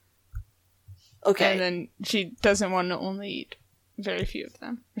 Okay. And then she doesn't want to only eat very few of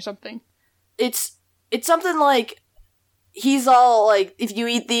them, or something. It's something like, he's all like, if you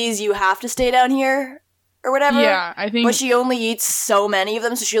eat these, you have to stay down here, or whatever. Yeah, I think... But she only eats so many of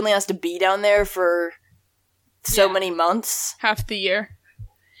them, so she only has to be down there for so many months. Half the year.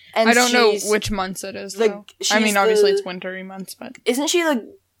 And I don't know which months it is, though. I mean, obviously it's wintry months, but... Isn't she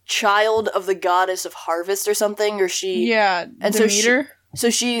the child of the goddess of harvest or something? Or she... Yeah, and Demeter?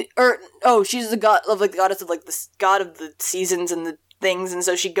 she's the god of, the goddess of, the god of the seasons and the things, and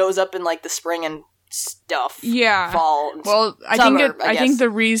so she goes up in, the spring and stuff. Yeah. Fall. And well, summer, I think the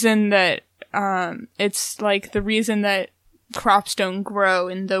reason that, it's, the reason that crops don't grow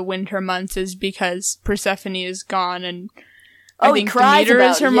in the winter months is because Persephone is gone, and I think Demeter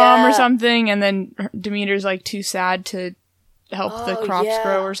is her mom or something, and then Demeter's too sad to help the crops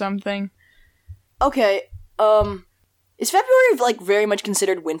grow or something. Okay, is February very much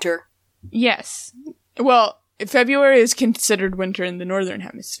considered winter? Yes. Well, February is considered winter in the northern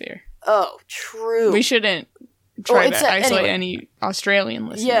hemisphere. Oh, true. We shouldn't try to isolate any Australian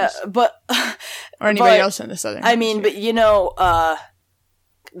listeners. Yeah, but... or anybody else in the southern hemisphere. I mean, but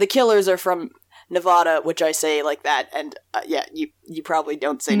the killers are from Nevada, which I say like that, and you probably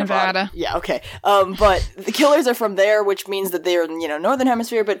don't say Nevada. Yeah, okay. But the killers are from there, which means that they're in, northern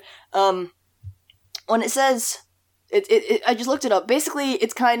hemisphere, but when it says I just looked it up. Basically,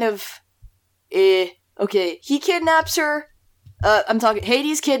 it's kind of okay, he kidnaps her.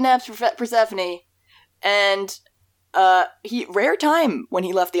 Hades kidnaps Persephone, and he rare time when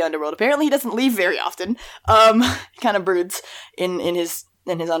he left the underworld. Apparently, he doesn't leave very often. Kind of broods in his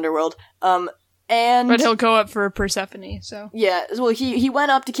underworld. But he'll go up for Persephone, so... Yeah, well, he went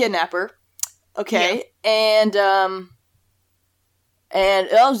up to kidnap her. Okay, yeah. And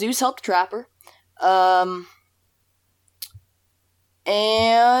Zeus helped trap her.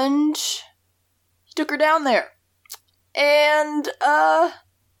 And he took her down there. And,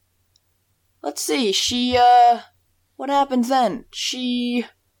 let's see, she, what happens then? She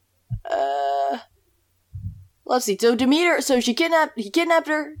Let's see. So he kidnapped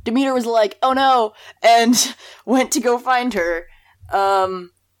her. Demeter was like, oh no, and went to go find her.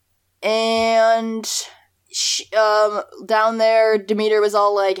 And down there, Demeter was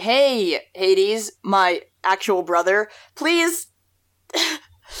all like, hey, Hades, my actual brother, please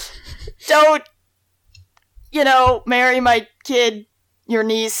don't, marry my kid, your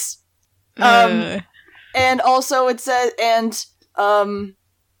niece. And also it says,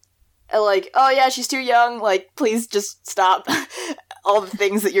 like, oh yeah, she's too young, like, please just stop all the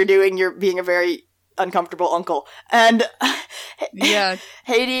things that you're doing, you're being a very uncomfortable uncle. And yeah,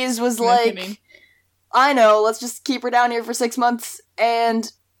 Hades was like, kidding. I know, let's just keep her down here for 6 months. And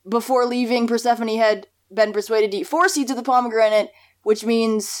before leaving, Persephone had been persuaded to eat 4 seeds of the pomegranate, which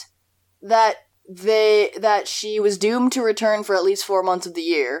means that she was doomed to return for at least 4 months of the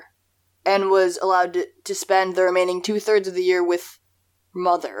year, and was allowed to spend the remaining 2/3 of the year with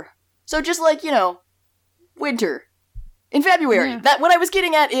Mother. So just like, winter. In February. Yeah. What I was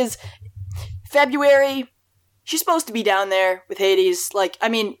getting at is, February, she's supposed to be down there with Hades. Like, I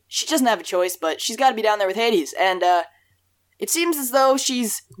mean, she doesn't have a choice, but she's gotta be down there with Hades. And, it seems as though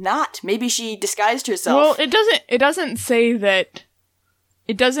she's not. Maybe she disguised herself. Well, it doesn't say that,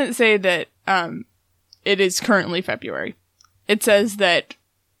 it is currently February. It says that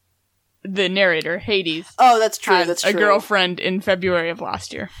the narrator, Hades, that's true. had That's a true. girlfriend in February of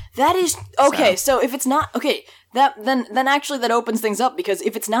last year. That is okay. So if it's not okay, then actually that opens things up, because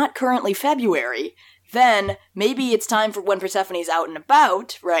if it's not currently February, then maybe it's time for when Persephone's out and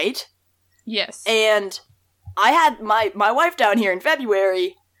about, right? Yes. And I had my wife down here in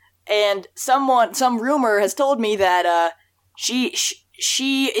February, and some rumor has told me that she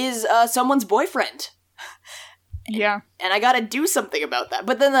is someone's boyfriend. Yeah. And I gotta do something about that.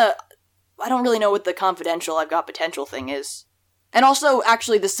 But then I don't really know what the confidential I've got potential thing is. And also,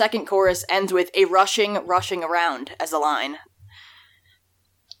 actually, the second chorus ends with a rushing around as a line.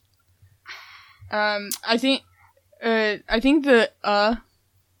 I think the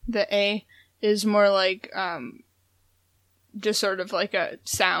A is more like, just sort of like a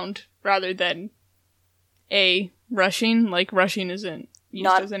sound rather than a rushing. Like, rushing isn't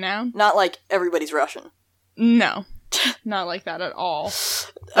used as a noun. Not like everybody's Russian. No. Not like that at all.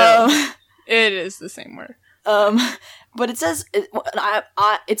 It is the same word. But it says,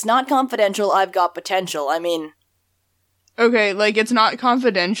 it's not confidential, I've got potential. I mean... Okay, like, it's not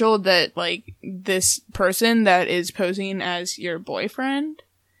confidential that, like, this person that is posing as your boyfriend...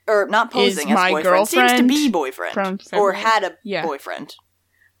 Or not posing as my boyfriend. Girlfriend seems to be boyfriend. Or had a boyfriend.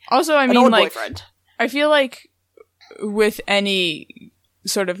 Also, I An mean, old like, boyfriend. I feel like with any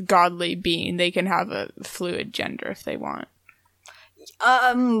sort of godly being, they can have a fluid gender if they want.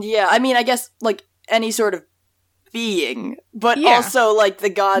 Yeah, I mean, I guess, like, any sort of being, but also, like, the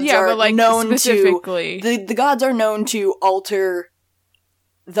gods are but, like, known specifically... to... The gods are known to alter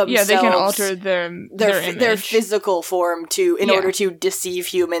themselves. Yeah, they can alter their physical form in order to deceive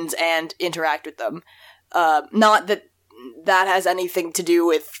humans and interact with them. Not that has anything to do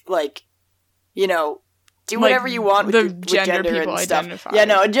with, like, do whatever you want with gender people and stuff. Identify. Yeah,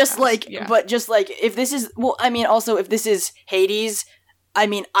 no, just like, but just like, if this is, well, I mean, also, if this is Hades, I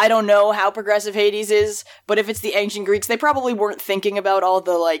mean, I don't know how progressive Hades is, but if it's the ancient Greeks, they probably weren't thinking about all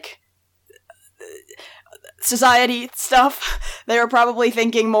the, like, society stuff. They were probably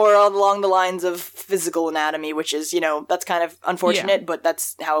thinking more along the lines of physical anatomy, which is, that's kind of unfortunate, but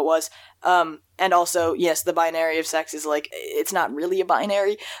that's how it was. And also, yes, the binary of sex is, like, it's not really a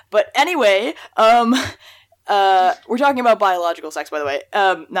binary. But anyway, we're talking about biological sex, by the way,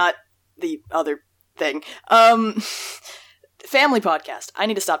 not the other thing. Family podcast. I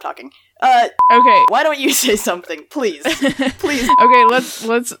need to stop talking. Okay. Why don't you say something, please? Please. Okay,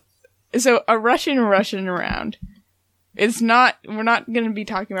 let's... So, a Russian around. We're not going to be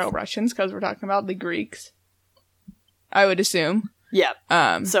talking about Russians, because we're talking about the Greeks. I would assume. Yeah.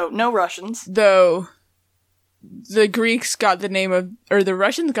 So, no Russians. Though, the Greeks got the name of, or the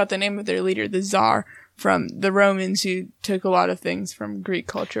Russians got the name of their leader, the Tsar, from the Romans, who took a lot of things from Greek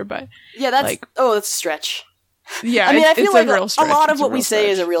culture, but... Yeah, that's a stretch. Yeah, I mean, I feel like a lot of what we say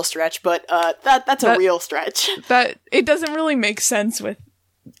is a real stretch, but that's a real stretch. That it doesn't really make sense with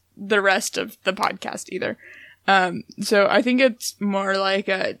the rest of the podcast either. So I think it's more like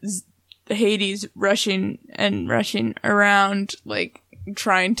a Hades rushing around, like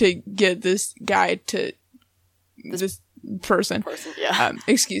trying to get this guy to this person, yeah.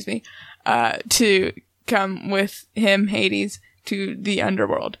 Excuse me, to come with him, Hades, to the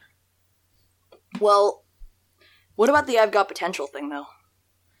underworld. Well, what about the I've got potential thing, though?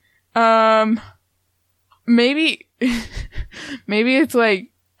 Maybe it's like,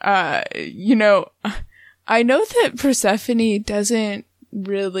 you know, I know that Persephone doesn't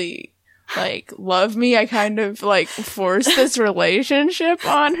really, like, love me. I kind of, like, force this relationship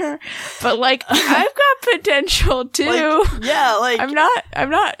on her. But, like, I've got potential, too. Like, yeah, like... I'm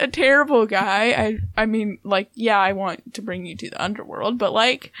not a terrible guy. I mean, like, yeah, I want to bring you to the underworld, but,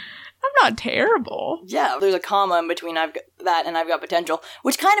 like, I'm not terrible. Yeah, there's a comma in between I've got that and I've got potential,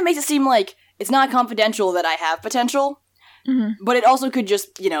 which kind of makes it seem like it's not confidential that I have potential. Mm-hmm. But it also could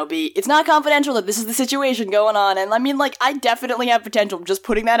just, you know, be, it's not confidential that this is the situation going on, and I mean, like, I definitely have potential, I'm just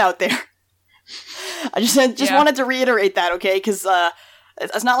putting that out there. I just wanted to reiterate that, okay? Because,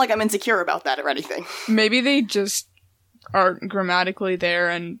 it's not like I'm insecure about that or anything. Maybe they just aren't grammatically there,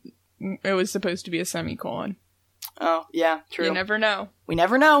 and it was supposed to be a semicolon. Oh, yeah, true. You never know. We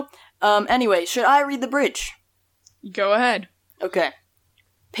never know. Anyway, should I read the bridge? Go ahead. Okay.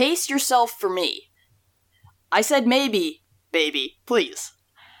 Pace yourself for me. I said maybe, baby, please.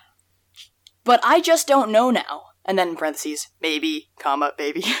 But I just don't know now. And then in parentheses, maybe, comma,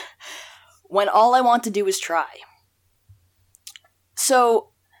 baby. When all I want to do is try. So,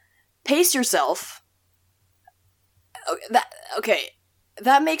 pace yourself. Okay.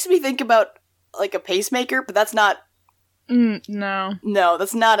 That makes me think about, like, a pacemaker, but that's not... No. No,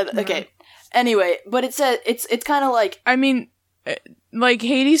 that's not it. Okay. Anyway, but it said, it's kind of like... I mean, like,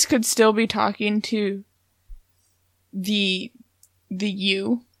 Hades could still be talking to the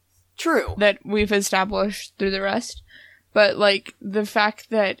you. True. That we've established through the rest. But, like, the fact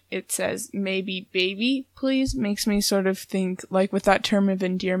that it says, maybe baby, please, makes me sort of think, like, with that term of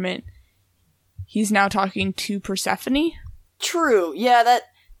endearment, he's now talking to Persephone. True. Yeah, that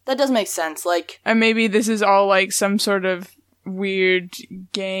does make sense. Like, and maybe this is all, like, some sort of weird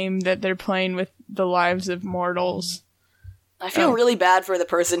game that they're playing with the lives of mortals. I feel really bad for the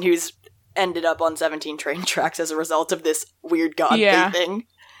person who's ended up on 17 train tracks as a result of this weird god thing.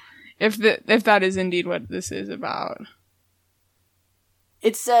 If that is indeed what this is about.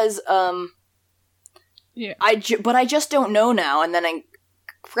 It says, yeah. But I just don't know now, and then in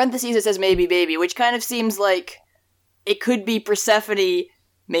parentheses it says maybe baby, which kind of seems like it could be Persephone,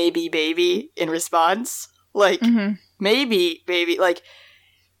 maybe baby, in response. Like, maybe baby, like,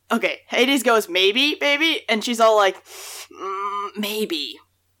 okay, Hades goes, maybe baby, and she's all like, maybe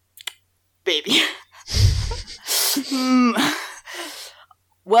baby.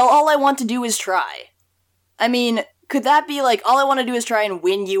 Well, all I want to do is try. I mean, could that be like, all I want to do is try and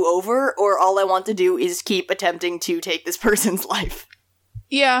win you over, or all I want to do is keep attempting to take this person's life?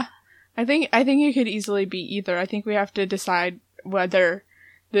 Yeah. I think it could easily be either. I think we have to decide whether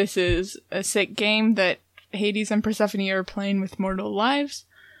this is a sick game that Hades and Persephone are playing with mortal lives,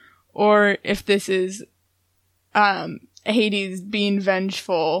 or if this is Hades being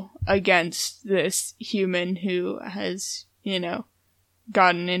vengeful against this human who has, you know,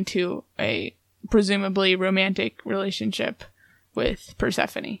 gotten into a presumably romantic relationship with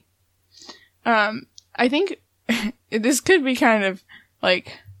Persephone. I think this could be kind of,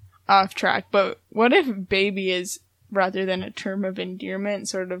 like, off track, but what if baby is, rather than a term of endearment,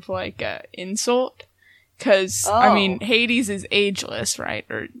 sort of like a insult? Because, I mean, Hades is ageless, right?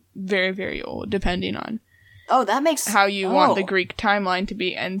 Or very, very old, depending on that makes how you want the Greek timeline to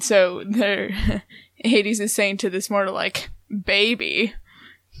be. And so Hades is saying to this mortal, like, baby,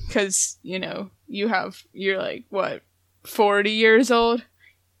 because, you know, you're like, what, 40 years old?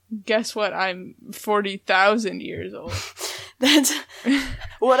 Guess what? I'm 40,000 years old. That's...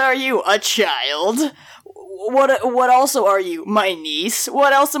 What are you, a child? What also are you, my niece?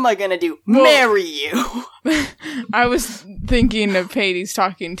 What else am I gonna do? Well, marry you! I was thinking of Hades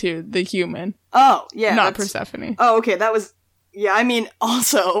talking to the human. Oh, yeah. Not Persephone. Oh, okay, that was... Yeah, I mean,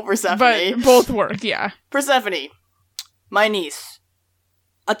 also Persephone. But both work, yeah. Persephone, my niece,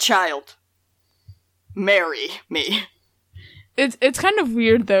 a child, marry me. It's kind of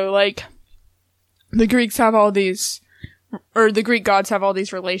weird, though, like, the Greeks have all these... Or the Greek gods have all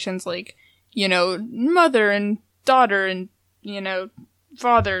these relations, like, you know, mother and daughter and, you know,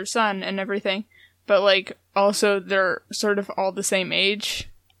 father, son, and everything. But, like, also they're sort of all the same age.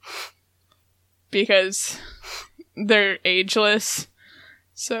 Because they're ageless.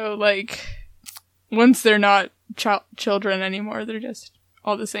 So, like, once they're not children anymore, they're just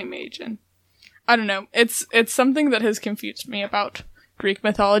all the same age. And I don't know. It's something that has confused me about Greek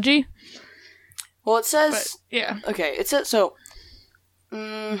mythology. Well, it says... But, yeah. Okay, it says... So...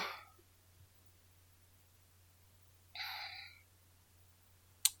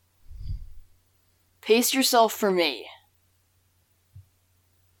 Pace yourself for me.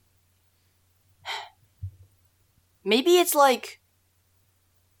 Maybe it's like...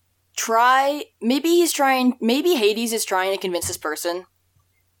 Maybe Hades is trying to convince this person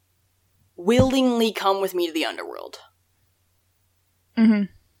willingly come with me to the underworld. Mm-hmm.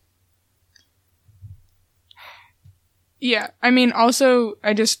 Yeah, I mean, also,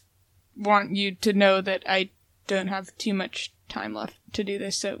 I just want you to know that I don't have too much time left to do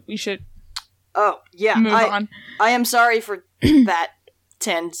this, so we should move on. I am sorry for that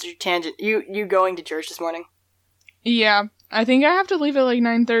tangent. You going to church this morning? Yeah, I think I have to leave at like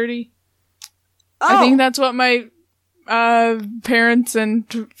 9:30. Oh. I think that's what my parents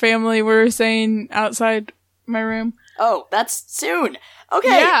and family were saying outside my room. Oh, that's soon. Okay,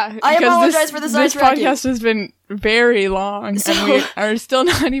 yeah, I apologize for the This podcast has been very long, and we are still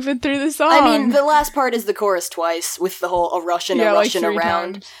not even through the song. I mean, the last part is the chorus twice, with the whole a Russian like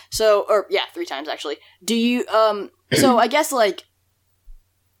around. Times. So, 3 times, actually. Do you, so I guess, like,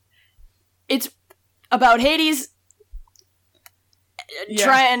 it's about Hades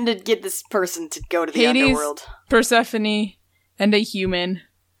trying to get this person to go to the underworld. Persephone, and a human.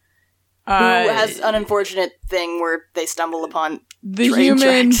 Who has an unfortunate thing where they stumble upon the train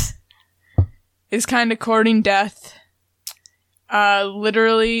human tracks. Is kind of courting death.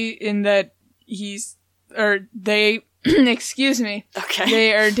 Literally in that they, excuse me. Okay.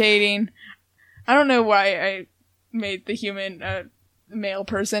 They are dating. I don't know why I made the human a male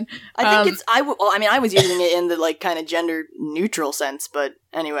person. I think I was using it in the, like, kind of gender neutral sense, but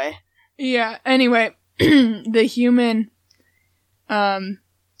anyway. Yeah, anyway, the human,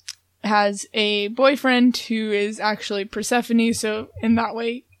 has a boyfriend who is actually Persephone, so in that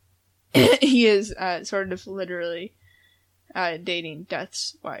way, he is sort of literally dating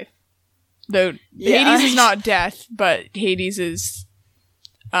Death's wife. Though Hades is not Death, but Hades is,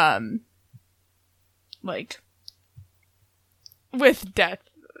 like, with Death.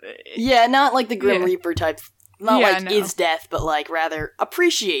 Yeah, not like the Grim Reaper type. Not no. is Death, but like rather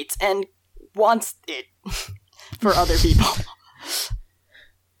appreciates and wants it for other people.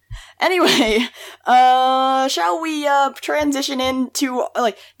 Anyway, shall we transition into,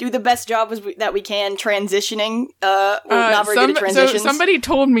 like, do the best job that we can transitioning? We're not very good at transitions. So somebody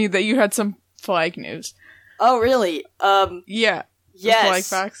told me that you had some flag news. Oh, really? Yeah. Yes. Flag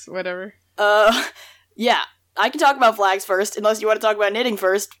facts, whatever. Yeah. I can talk about flags first, unless you want to talk about knitting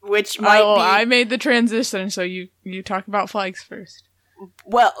first, which might be... I made the transition, so you talk about flags first.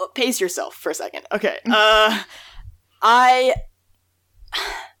 Well, pace yourself for a second. Okay.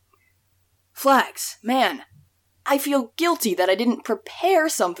 Flags. Man, I feel guilty that I didn't prepare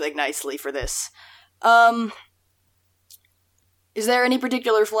something nicely for this. Is there any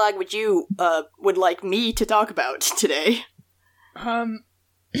particular flag which you, would like me to talk about today?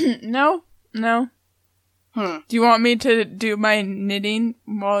 No. Do you want me to do my knitting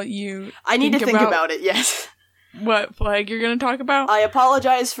while you I need to think about it, yes. What flag you're gonna talk about? I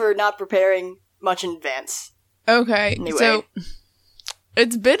apologize for not preparing much in advance. Okay, anyway. So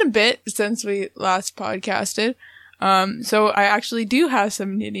it's been a bit since we last podcasted. So I actually do have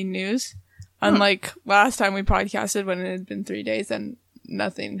some knitting news. Unlike last time we podcasted when it had been 3 days and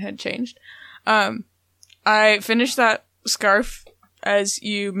nothing had changed. I finished that scarf, as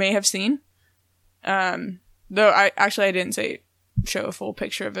you may have seen. Though I didn't show a full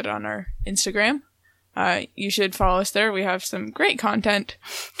picture of it on our Instagram. You should follow us there. We have some great content.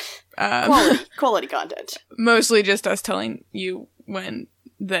 Quality content. Mostly just us telling you when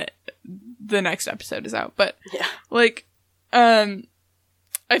the next episode is out. But, yeah. Like, I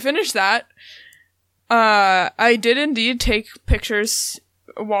finished that. I did indeed take pictures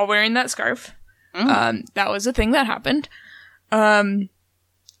while wearing that scarf. That was a thing that happened. I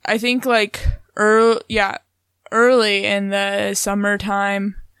think, like, early in the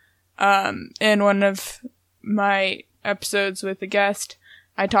summertime, in one of my episodes with a guest,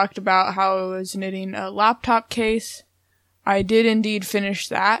 I talked about how I was knitting a laptop case. I did indeed finish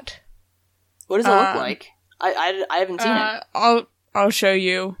that. What does it look like? I haven't seen it. I'll show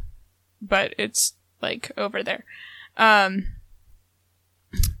you, but it's, like, over there. I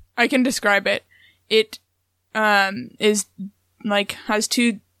can describe it. It, is, like, has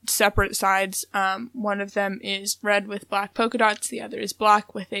two separate sides. One of them is red with black polka dots. The other is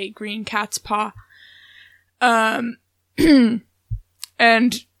black with a green cat's paw. And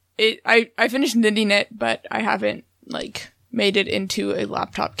I finished knitting it, but I haven't, like, made it into a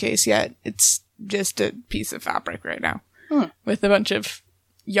laptop case yet. It's just a piece of fabric right now. With a bunch of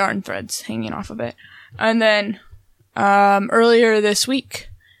yarn threads hanging off of it. And then, earlier this week,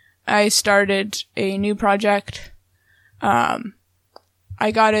 I started a new project. I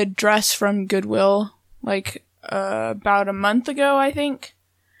got a dress from Goodwill, like, about a month ago, I think.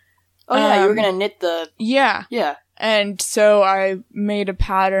 Oh yeah, you were gonna knit the... Yeah. Yeah. And so I made a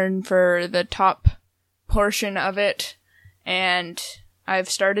pattern for the top portion of it, and I've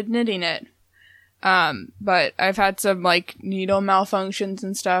started knitting it. But I've had some, like, needle malfunctions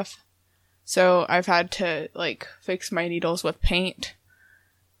and stuff. So I've had to, like, fix my needles with paint.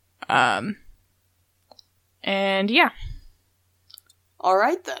 And yeah. All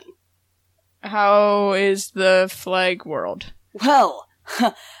right, then. How is the flag world? Well,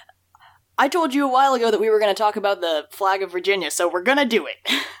 I told you a while ago that we were going to talk about the flag of Virginia, so we're going to do it.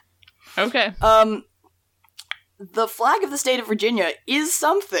 Okay. The flag of the state of Virginia is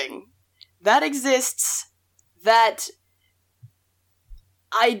something that exists that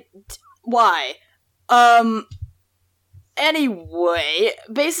why? Anyway,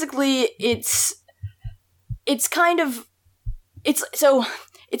 basically it's kind of,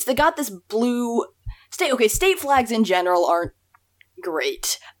 they got this blue state flags in general aren't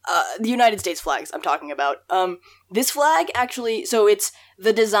great. The United States flags I'm talking about. This flag actually, so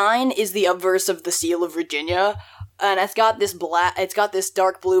the design is the obverse of the seal of Virginia, and it's got this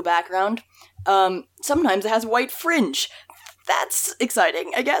dark blue background. Sometimes it has white fringe. That's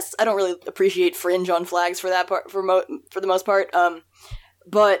exciting, I guess. I don't really appreciate fringe on flags for that part, for the most part. So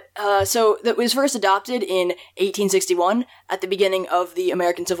that was first adopted in 1861 at the beginning of the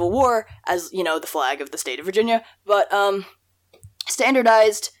American Civil War as, the flag of the state of Virginia, but,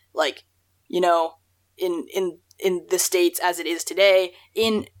 standardized, like, in the states as it is today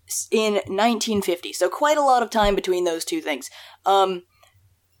in 1950. So quite a lot of time between those two things.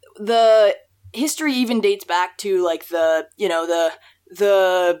 The history even dates back to, like, the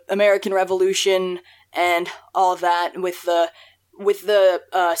American Revolution and all of that, with the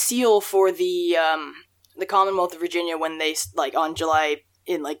seal for the Commonwealth of Virginia when they, like, on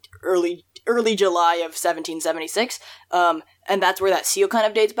early July of 1776, and that's where that seal kind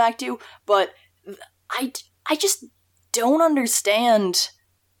of dates back to, but I just don't understand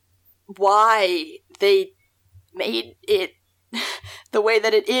why they made it the way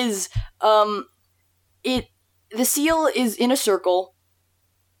that it is. The seal is in a circle,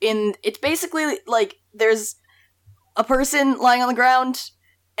 it's basically, like, there's a person lying on the ground,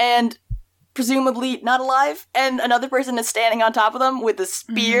 and presumably not alive, and another person is standing on top of them with a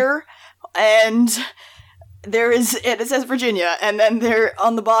spear, and it says Virginia, and then there,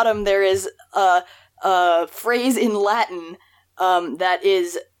 on the bottom, there is a phrase in Latin, that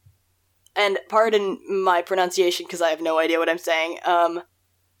is, and pardon my pronunciation because I have no idea what I'm saying,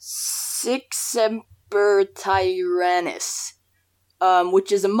 Sic Semper Tyrannis,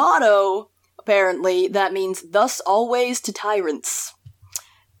 which is a motto, apparently, that means, thus always to tyrants.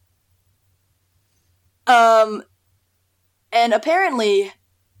 And apparently,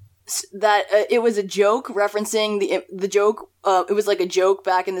 that it was a joke referencing the joke, it was like a joke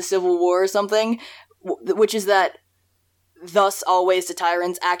back in the Civil War or something, which is that thus always to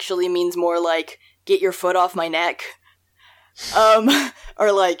tyrants actually means more like, get your foot off my neck.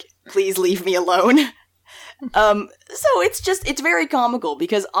 Or like, please leave me alone. So it's very comical,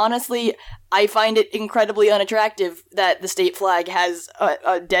 because honestly, I find it incredibly unattractive that the state flag has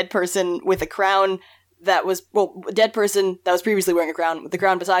a dead person with a crown a dead person that was previously wearing a crown with the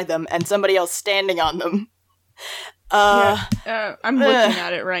crown beside them, and somebody else standing on them. I'm looking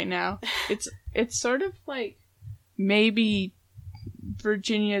at it right now. It's sort of like, maybe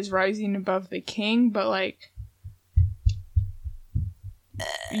Virginia's rising above the king, but, like,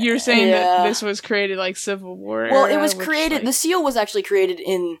 you're saying that this was created, like, Civil War era? Well, it was created, like, the seal was actually created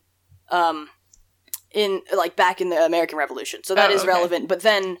in like, back in the American Revolution, so that is relevant, but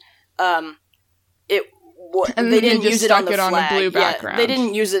then, they didn't use it on the flag. On a blue background. Yeah, they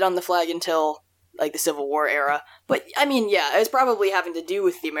didn't use it on the flag until, like, the Civil War era. But, I mean, yeah, it's probably having to do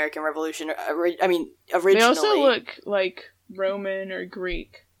with the American Revolution. Originally. They also look like Roman or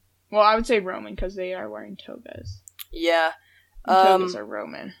Greek. Well, I would say Roman, because they are wearing togas. Yeah. Togas are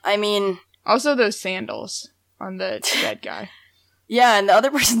Roman. I mean... Also those sandals on the dead guy. Yeah, and the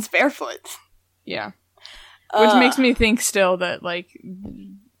other person's barefoot. Yeah. Which makes me think still that, like,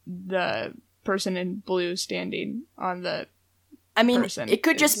 the person in blue standing on the it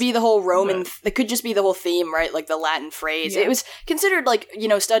could just be the whole Roman, it could just be the whole theme, right? Like, the Latin phrase. Yeah. It was considered, like,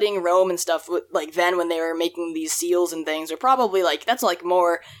 studying Rome and stuff, like, then when they were making these seals and things, or probably, like, that's, like,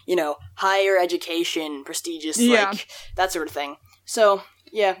 more, higher education, prestigious, like, that sort of thing. So,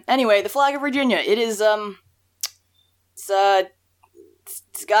 yeah. Anyway, the flag of Virginia, it is,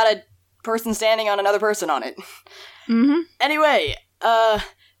 it's got a person standing on another person on it. Mm-hmm. Anyway,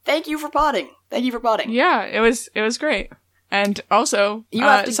 thank you for potting. Yeah, it was great. And also, You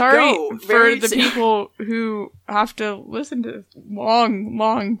have to sorry go for very the soon. people who have to listen to long,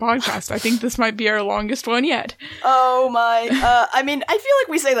 long podcasts. I think this might be our longest one yet. Oh my, I mean, I feel like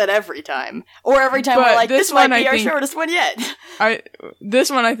we say that every time. Or every time But we're like, this might one, be I our think- shortest one yet. This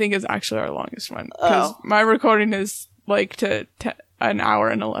one I think is actually our longest one. Because my recording is like to an hour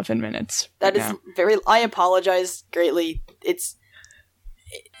and 11 minutes. That right is now. very, I apologize greatly.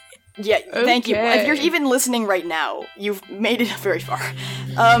 Yeah, thank you. If you're Okay. even listening right now, you've made it very far.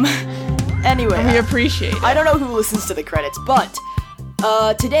 Anyway. We appreciate it. I don't know who listens to the credits, but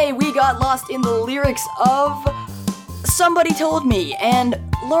today we got lost in the lyrics of Somebody Told Me and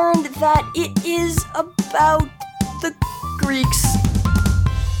learned that it is about the Greeks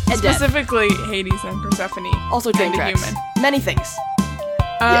and death. Specifically, Hades and Persephone. Also train and a tracks. human. Many things.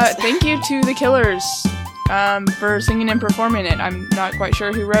 Yes. Thank you to the Killers for singing and performing it. I'm not quite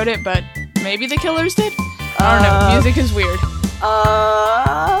sure who wrote it, but maybe the Killers did? I don't know. Music is weird.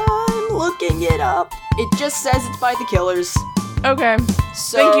 I'm looking it up. It just says it's by the Killers. Okay.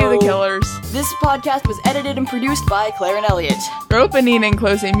 So Thank you, the Killers. This podcast was edited and produced by Claire and Elliot. Opening and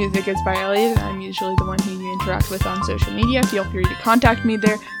closing music is by Elliot, and I'm usually the one who you interact with on social media. Feel free to contact me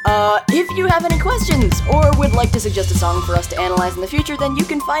there. If you have any questions or would like to suggest a song for us to analyze in the future, then you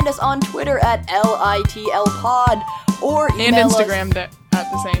can find us on Twitter at LITLpod or And email us. Instagram at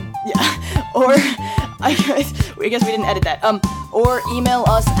the same. Yeah. Or I guess we didn't edit that. Or email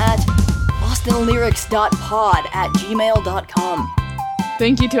us at lostandlyrics.pod@gmail.com.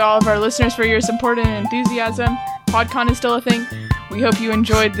 Thank you to all of our listeners for your support and enthusiasm. PodCon is still a thing. We hope you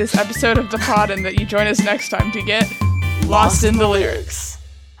enjoyed this episode of the pod and that you join us next time to get lost in the lyrics.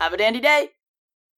 Have a dandy day.